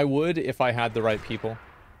 I would if I had the right people.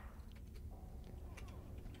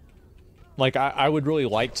 Like, I would really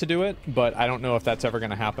like to do it, but I don't know if that's ever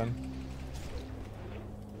going to happen.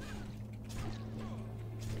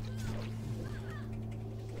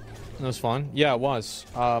 It was fun. Yeah, it was.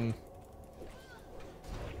 Yeah,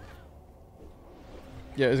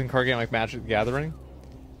 isn't card game like Magic the Gathering?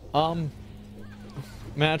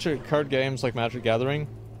 Magic card games like Magic the Gathering?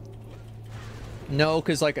 No,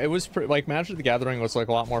 because like it was like Magic the Gathering was like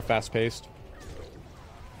a lot more fast-paced,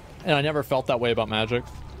 and I never felt that way about Magic.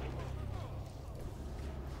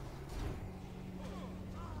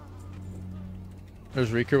 There's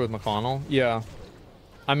Riku with McConnell. Yeah.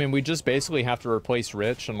 I mean, we just basically have to replace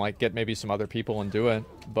Rich and, like, get maybe some other people and do it.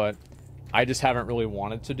 But I just haven't really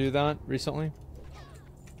wanted to do that recently.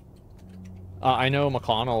 I know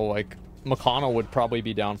McConnell, like, McConnell would probably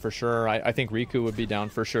be down for sure. I think Riku would be down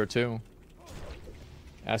for sure, too.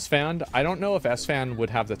 S-Fan? I don't know if S-Fan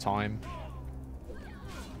would have the time.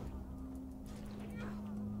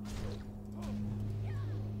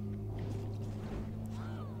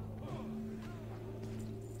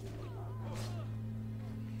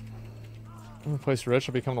 Replace Rich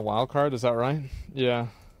will become the wild card, is that right? Yeah.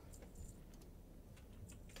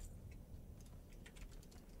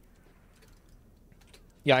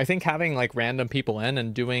 Yeah, I think having like random people in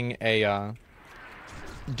and doing a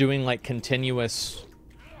doing like continuous,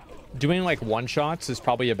 doing like one shots is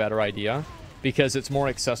probably a better idea, because it's more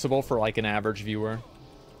accessible for like an average viewer.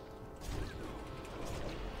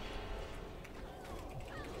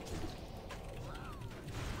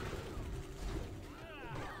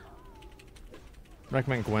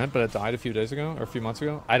 Recommend Gwent, but it died a few days ago, or a few months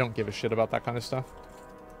ago. I don't give a shit about that kind of stuff.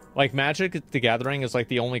 Like, Magic the Gathering is like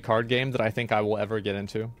the only card game that I think I will ever get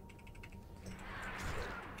into.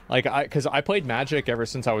 Like, because I played Magic ever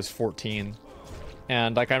since I was 14.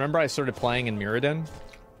 And, like, I remember I started playing in Mirrodin.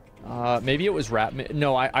 Maybe it was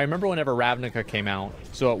No, I remember whenever Ravnica came out,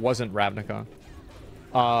 so it wasn't Ravnica.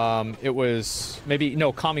 It was maybe...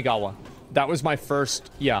 No, Kamigawa. That was my first...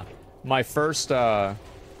 Yeah. My first,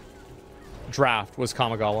 draft was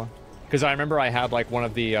Kamigawa, because I remember I had like one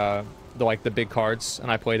of the big cards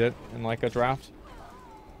and I played it in like a draft.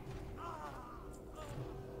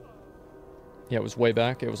 Yeah, it was way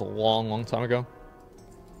back. It was a long time ago.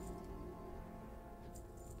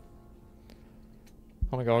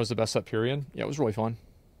 Kamigawa was the best set period. Yeah, it was really fun.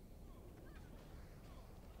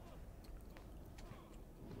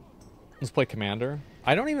 Let's play Commander.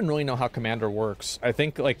 I don't even really know how Commander works. I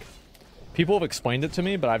think like people have explained it to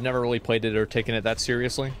me, but I've never really played it or taken it that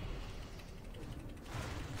seriously.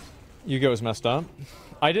 Yu-Gi-Oh! Is messed up.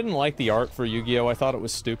 I didn't like the art for Yu-Gi-Oh! I thought it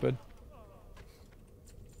was stupid.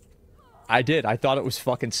 I did. I thought it was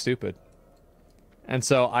fucking stupid. And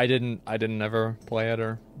so I didn't ever play it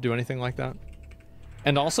or do anything like that.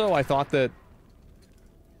 And also I thought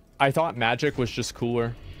Magic was just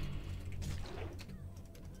cooler.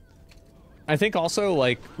 I think also,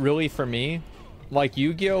 like, really for me, like,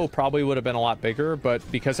 Yu-Gi-Oh! Probably would have been a lot bigger, but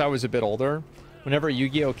because I was a bit older, whenever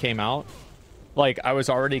Yu-Gi-Oh! Came out, like, I was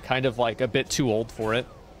already kind of, like, a bit too old for it.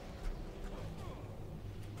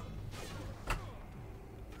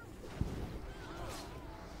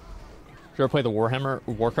 Did you ever play the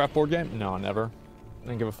Warcraft board game? No, never. I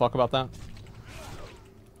didn't give a fuck about that.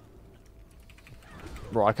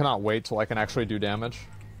 Bro, I cannot wait till I can actually do damage.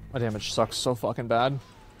 My damage sucks so fucking bad.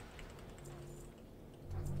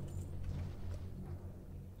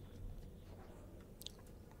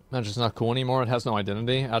 That's just not cool anymore. It has no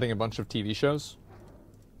identity. Adding a bunch of TV shows.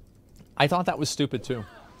 I thought that was stupid too.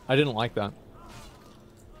 I didn't like that.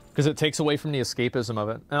 Because it takes away from the escapism of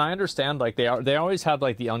it. And I understand, like, they always had,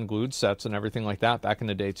 like, the unglued sets and everything like that back in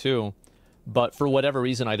the day too. But for whatever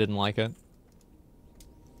reason, I didn't like it.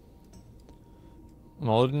 I'm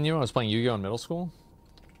older than you. I was playing Yu-Gi-Oh! In middle school.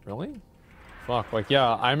 Really? Fuck. Like,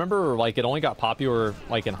 yeah, I remember, like, it only got popular,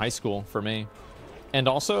 like, in high school for me. And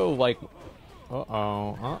also, like...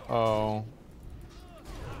 Uh-oh. Uh-oh.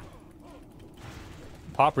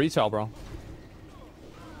 Pop retail, bro.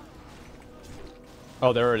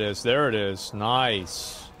 Oh, there it is. There it is.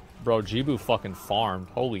 Nice. Bro, Jibu fucking farmed.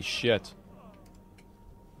 Holy shit.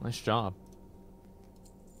 Nice job.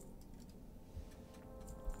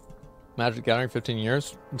 Magic Gathering 15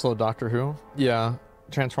 years until Doctor Who. Yeah.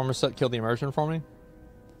 Transformers set killed the immersion for me.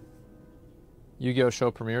 Yu-Gi-Oh! Show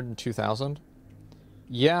premiered in 2000.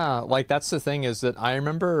 Yeah, like, that's the thing, is that I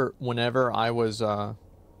remember whenever I was,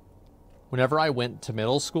 whenever I went to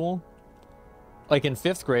middle school, like, in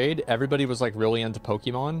 5th grade, everybody was, like, really into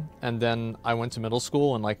Pokemon, and then I went to middle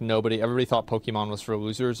school, and, like, everybody thought Pokemon was for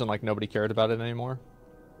losers, and, like, nobody cared about it anymore.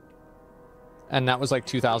 And that was, like,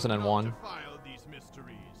 2001.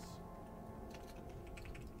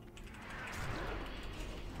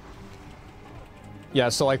 Yeah,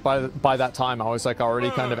 so, like, by that time, I was, like, already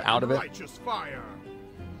kind of out of it. Righteous fire.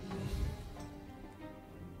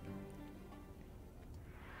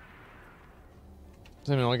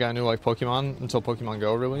 I mean, like, I knew, like, Pokemon until Pokemon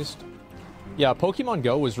Go released. Yeah, Pokemon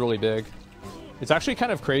Go was really big. It's actually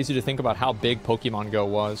kind of crazy to think about how big Pokemon Go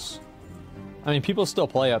was. I mean, people still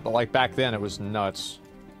play it, but, like, back then it was nuts.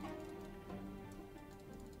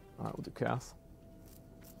 Alright, we'll do Cath.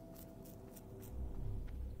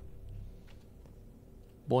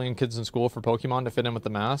 Bullying kids in school for Pokemon to fit in with the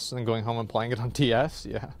mass, and then going home and playing it on TS?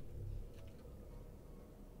 Yeah.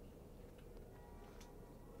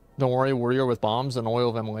 Don't worry, warrior with bombs and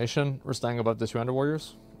oil of immolation. We're staying above the 200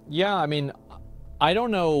 warriors. Yeah, I mean, I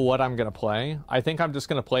don't know what I'm going to play. I think I'm just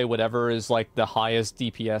going to play whatever is, like, the highest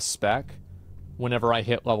DPS spec whenever I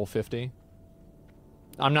hit level 50.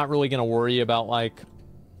 I'm not really going to worry about, like,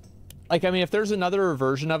 I mean, if there's another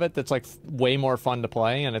version of it that's, like, way more fun to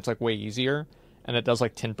play and it's, like, way easier and it does,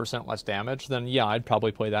 like, 10% less damage, then, yeah, I'd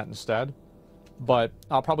probably play that instead. But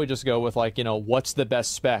I'll probably just go with, like, you know, what's the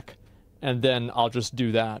best spec? And then I'll just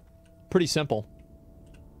do that. Pretty simple.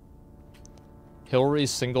 Hillary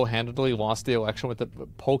single-handedly lost the election with the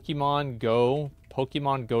Pokemon Go.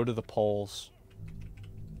 Pokemon Go to the polls.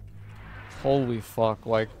 Holy fuck,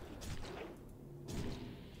 like...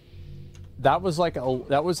 That was like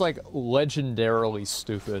legendarily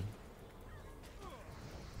stupid.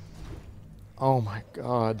 Oh my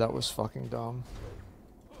god, that was fucking dumb.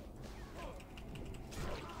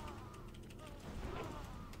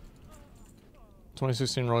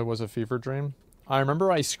 ...2016 really was a fever dream. I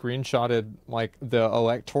remember I screenshotted, like, the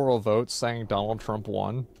electoral votes saying Donald Trump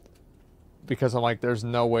won. Because I'm like, there's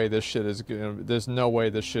no way this shit is good. There's no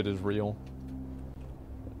way this shit is real.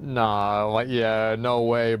 Nah, like, yeah, no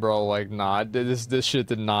way, bro. Like, nah, this shit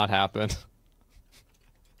did not happen.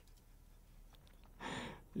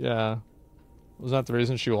 Yeah. Was that the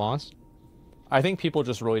reason she lost? I think people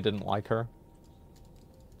just really didn't like her.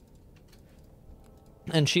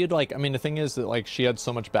 And she had, like, I mean, the thing is that, like, she had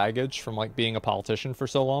so much baggage from, like, being a politician for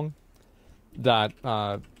so long that,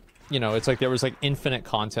 you know, it's like there was, like, infinite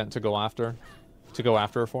content to go after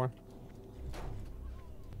her for.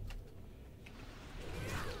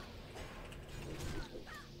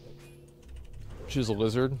 She's a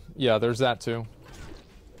lizard. Yeah, there's that too.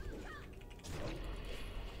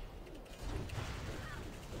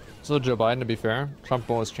 So Joe Biden, to be fair, Trump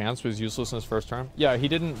blew his chance, was useless in his first term. Yeah, he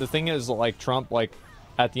didn't. The thing is, like, Trump, like,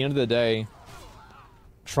 at the end of the day,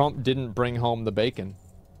 Trump didn't bring home the bacon.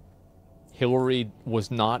 Hillary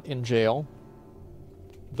was not in jail.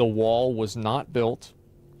 The wall was not built.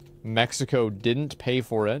 Mexico didn't pay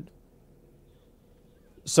for it.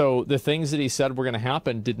 So the things that he said were going to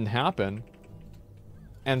happen didn't happen.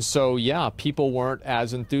 And so, yeah, people weren't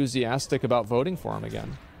as enthusiastic about voting for him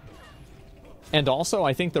again. And also,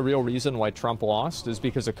 I think the real reason why Trump lost is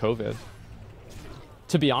because of COVID.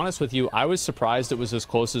 To be honest with you, I was surprised it was as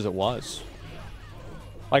close as it was.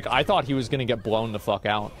 Like, I thought he was going to get blown the fuck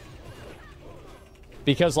out.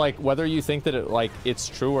 Because, like, whether you think that it's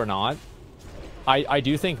true or not, I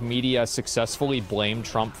do think media successfully blamed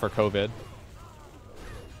Trump for COVID.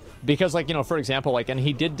 Because, like, you know, for example, like, and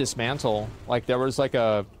he did dismantle, like, there was, like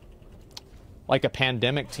a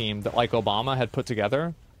pandemic team that, like, Obama had put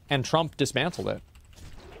together, and Trump dismantled it.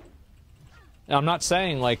 And I'm not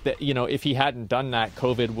saying, like, that, you know, if he hadn't done that,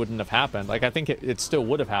 COVID wouldn't have happened. Like, I think it still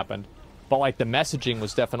would have happened. But, like, the messaging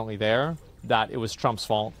was definitely there that it was Trump's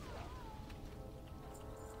fault.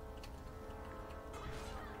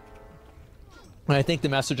 And I think the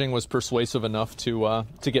messaging was persuasive enough to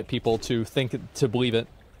get people to believe it.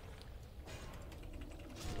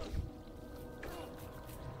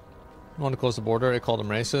 Want to close the border? I called him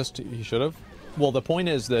racist. He should have. Well, the point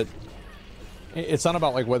is that it's not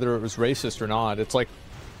about, like, whether it was racist or not. It's like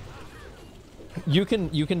you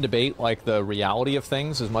can debate, like, the reality of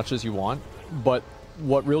things as much as you want, but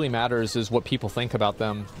what really matters is what people think about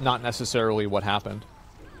them, not necessarily what happened.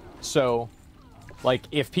 So, like,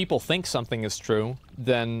 if people think something is true,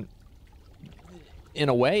 then in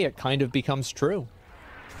a way it kind of becomes true.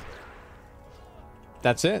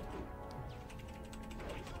 That's it.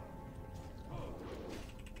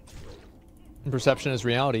 Perception is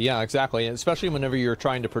reality. Yeah, exactly. Especially whenever you're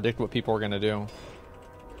trying to predict what people are going to do.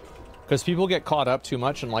 Because people get caught up too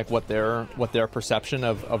much in, like, what their perception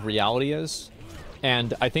of reality is.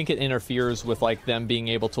 And I think it interferes with, like, them being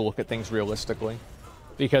able to look at things realistically.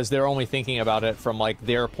 Because they're only thinking about it from, like,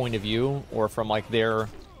 their point of view, or from, like, their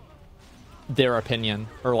opinion,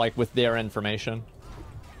 or, like, with their information.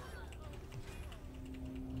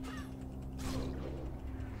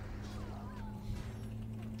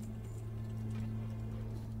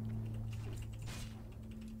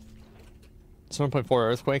 .4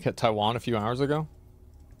 earthquake hit Taiwan a few hours ago.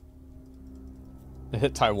 It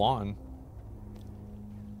hit Taiwan.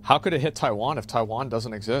 How could it hit Taiwan if Taiwan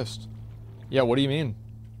doesn't exist? Yeah, what do you mean?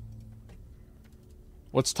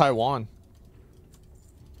 What's Taiwan?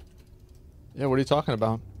 Yeah, what are you talking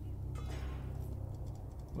about?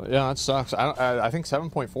 Yeah, that sucks. I think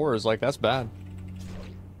 7.4 is, like, that's bad.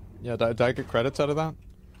 Yeah, did I get credits out of that?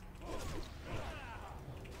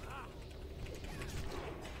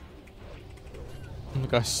 The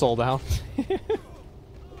guy sold out.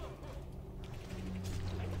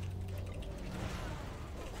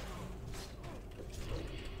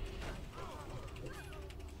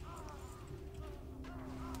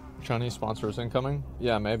 Chinese sponsors incoming?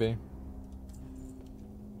 Yeah, maybe.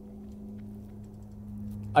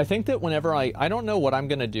 I think that whenever I don't know what I'm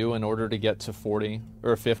gonna do in order to get to 40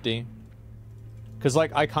 or 50. Because,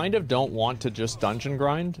 like, I kind of don't want to just dungeon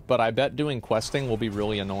grind, but I bet doing questing will be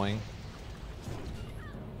really annoying.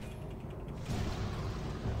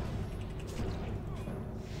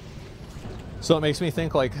 So it makes me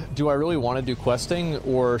think, like, do I really want to do questing,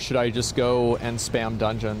 or should I just go and spam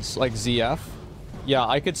dungeons? Like ZF? Yeah,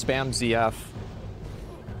 I could spam ZF.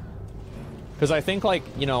 Because I think, like,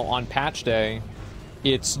 you know, on patch day,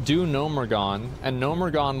 it's do Nomergon, and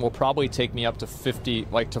Nomergon will probably take me up to 50,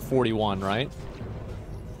 like, to 41, right?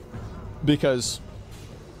 Because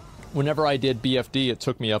whenever I did BFD, it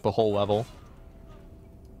took me up a whole level.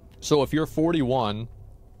 So if you're 41,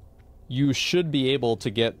 you should be able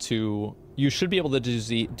to get to... You should be able to do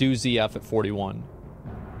ZF at 41.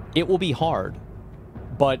 It will be hard,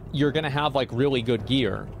 but you're going to have, like, really good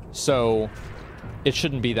gear, so it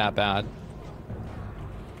shouldn't be that bad.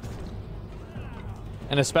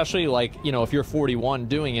 And especially, like, you know, if you're 41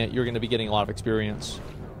 doing it, you're going to be getting a lot of experience.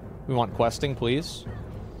 We want questing, please.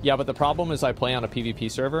 Yeah, but the problem is I play on a PvP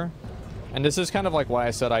server, and this is kind of like why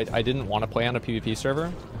I said I didn't want to play on a PvP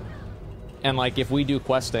server. And, like, if we do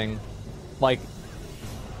questing, like,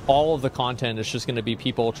 all of the content is just going to be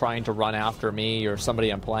people trying to run after me or somebody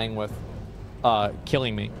I'm playing with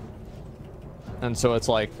killing me. And so it's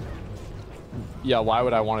like, yeah, why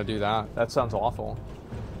would I want to do that? That sounds awful.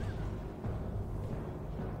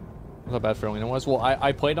 How bad for Arena was? Well,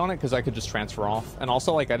 I played on it because I could just transfer off. And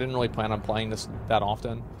also, like, I didn't really plan on playing this that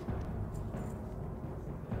often.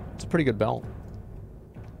 It's a pretty good belt.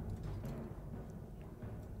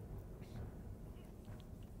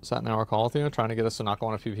 Is that an hour call with you? Trying to get us to not go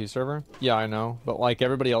on a PvP server? Yeah, I know. But, like,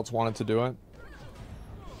 everybody else wanted to do it.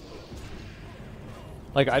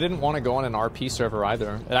 Like, I didn't want to go on an RP server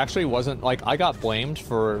either. It actually wasn't, like, I got blamed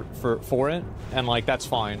for it. And, like, that's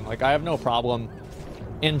fine. Like, I have no problem.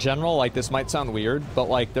 In general, like, this might sound weird, but,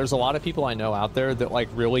 like, there's a lot of people I know out there that, like,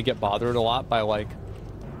 really get bothered a lot by, like,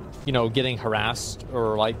 you know, getting harassed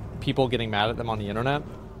or like people getting mad at them on the internet.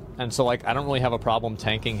 And so like I don't really have a problem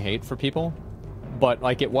tanking hate for people, but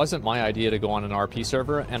like it wasn't my idea to go on an RP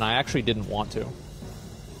server, and I actually didn't want to.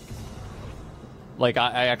 Like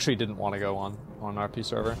I actually didn't want to go on an RP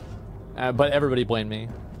server, but everybody blamed me.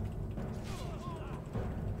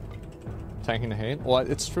 Tanking the hate? Well,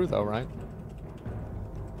 it's true though, right?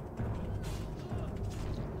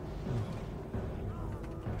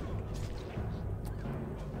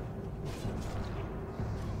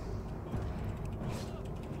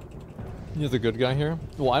 You're the good guy here?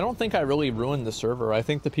 Well, I don't think I really ruined the server. I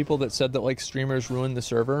think the people that said that, like, streamers ruined the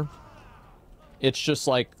server, it's just,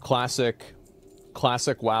 like, classic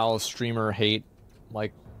WoW streamer hate,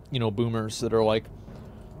 like, you know, boomers that are like,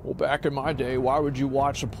 well, back in my day, why would you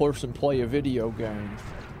watch a person play a video game?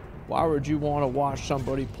 Why would you want to watch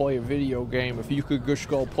somebody play a video game if you could just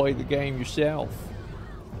go play the game yourself?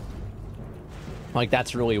 Like,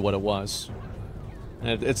 that's really what it was.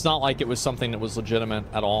 And it's not like it was something that was legitimate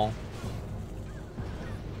at all.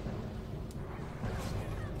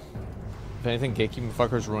 If anything, gatekeeping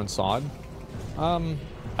fuckers ruined SOD.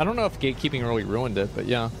 I don't know if gatekeeping really ruined it, but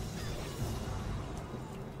yeah.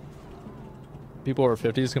 People over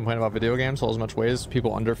 50s complain about video games all as much ways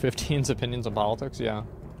people under 15's opinions on politics. Yeah.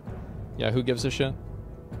 Yeah, who gives a shit?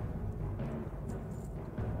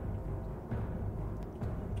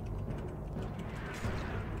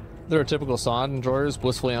 There are typical SOD enjoyers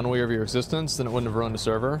blissfully unaware of your existence, then it wouldn't have ruined the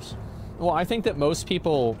servers. Well, I think that most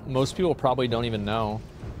people probably don't even know.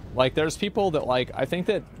 Like, there's people that, like, I think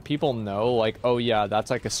that people know, like, oh yeah,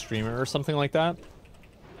 that's like a streamer or something like that.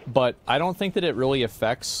 But I don't think that it really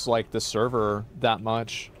affects, like, the server that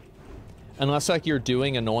much. Unless, like, you're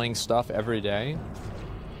doing annoying stuff every day.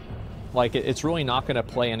 Like, it's really not going to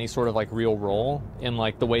play any sort of, like, real role in,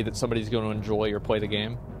 like, the way that somebody's going to enjoy or play the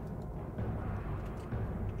game.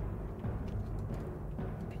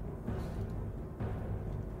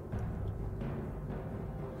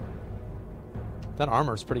 That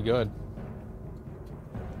armor's pretty good.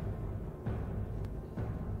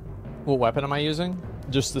 What weapon am I using?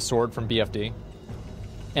 Just the sword from BFD.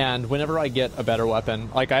 And whenever I get a better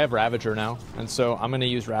weapon, like I have Ravager now, and so I'm going to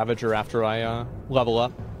use Ravager after I level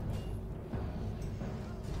up.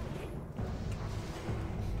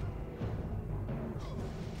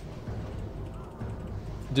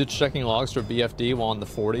 Dude's checking logs for BFD while in the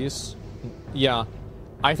 40s. Yeah.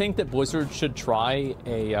 I think that Blizzard should try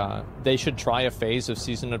a phase of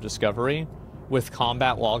Season of Discovery with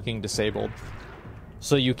combat logging disabled.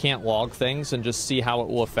 So you can't log things and just see how it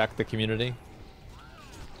will affect the community.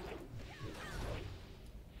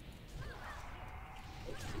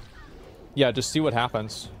 Yeah, just see what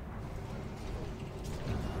happens.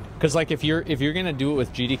 Cuz like if you're going to do it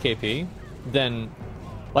with GDKP, then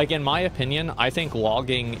like in my opinion, I think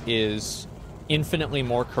logging is infinitely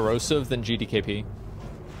more corrosive than GDKP.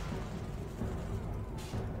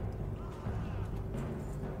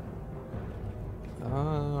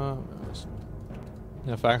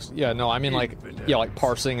 Yeah, facts. Yeah, no, I mean like, yeah, like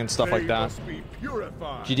parsing and stuff like that.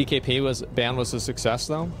 GDKP ban was a success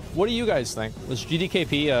though. What do you guys think? Was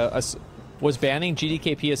GDKP was banning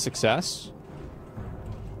GDKP a success?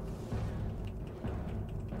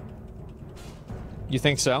 You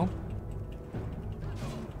think so?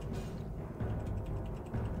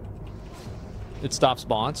 It stops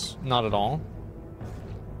bots? Not at all.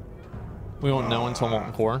 We won't know until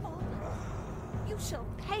Molten Core. You shall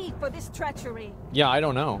pay for this treachery. Yeah, I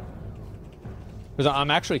don't know. Because I'm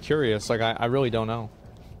actually curious. Like, I really don't know.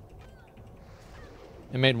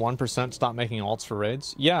 It made 1% stop making alts for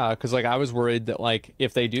raids? Yeah, because like I was worried that like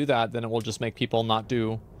if they do that, then it will just make people not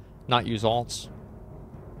use alts.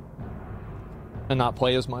 And not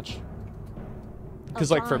play as much.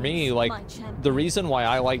 Because like for me, like the reason why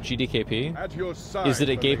I like GDKP is that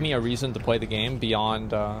it gave me a reason to play the game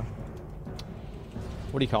beyond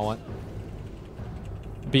what do you call it?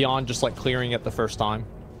 Beyond just like clearing it the first time.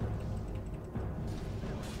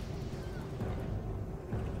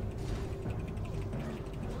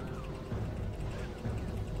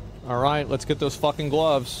 Alright, let's get those fucking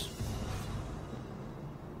gloves.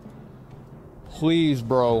 Please,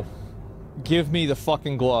 bro. Give me the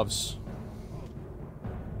fucking gloves.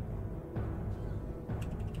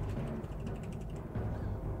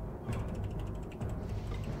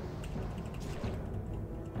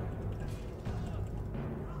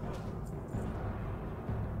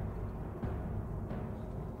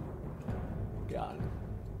 Got him.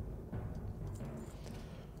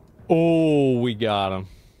 Oh, we got him.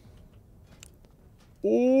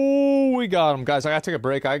 Oh, we got him. Guys, I gotta take a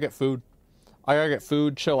break. I gotta get food. I gotta get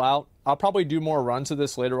food, chill out. I'll probably do more runs of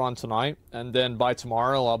this later on tonight, and then by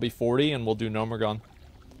tomorrow I'll be 40 and we'll do Nomergon.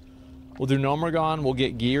 We'll do Nomergon, we'll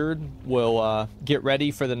get geared, we'll get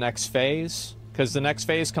ready for the next phase, because the next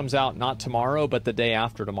phase comes out not tomorrow, but the day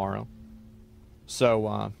after tomorrow.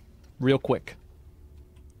 So, real quick.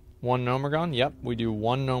 1 Nomergon? Yep, we do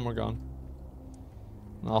 1 Nomergon.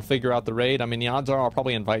 I'll figure out the raid. I mean, the odds are I'll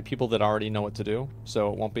probably invite people that already know what to do,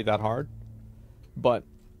 so it won't be that hard. But,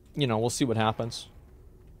 you know, we'll see what happens.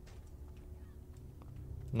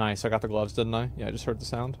 Nice, I got the gloves, didn't I? Yeah, I just heard the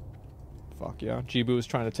sound. Fuck yeah. Jibu is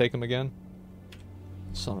trying to take him again.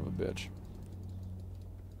 Son of a bitch.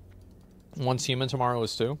 1's human tomorrow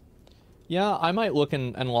is 2. Yeah, I might look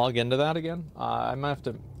and log into that again. I might have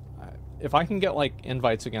to... If I can get, like,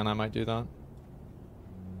 invites again, I might do that.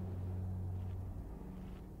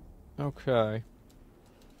 Okay.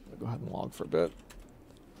 I'll go ahead and log for a bit.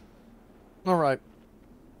 Alright.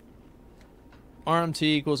 RMT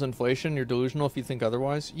equals inflation. You're delusional if you think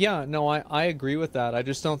otherwise. Yeah, no, I agree with that. I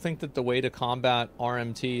just don't think that the way to combat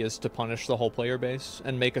RMT is to punish the whole player base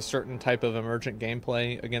and make a certain type of emergent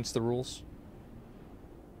gameplay against the rules.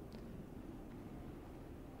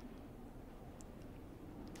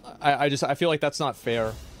 I feel like that's not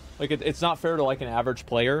fair. Like, it's not fair to, like, an average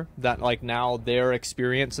player that, like, now their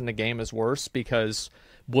experience in the game is worse because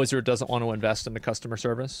Blizzard doesn't want to invest in the customer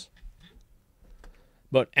service.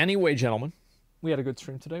 But anyway, gentlemen, we had a good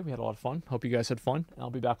stream today. We had a lot of fun. Hope you guys had fun.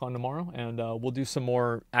 I'll be back on tomorrow, and we'll do some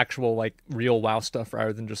more actual, like, real WoW stuff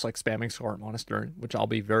rather than just, like, spamming Scarlet Monastery, which I'll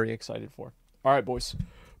be very excited for. All right, boys.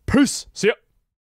 Peace. See ya.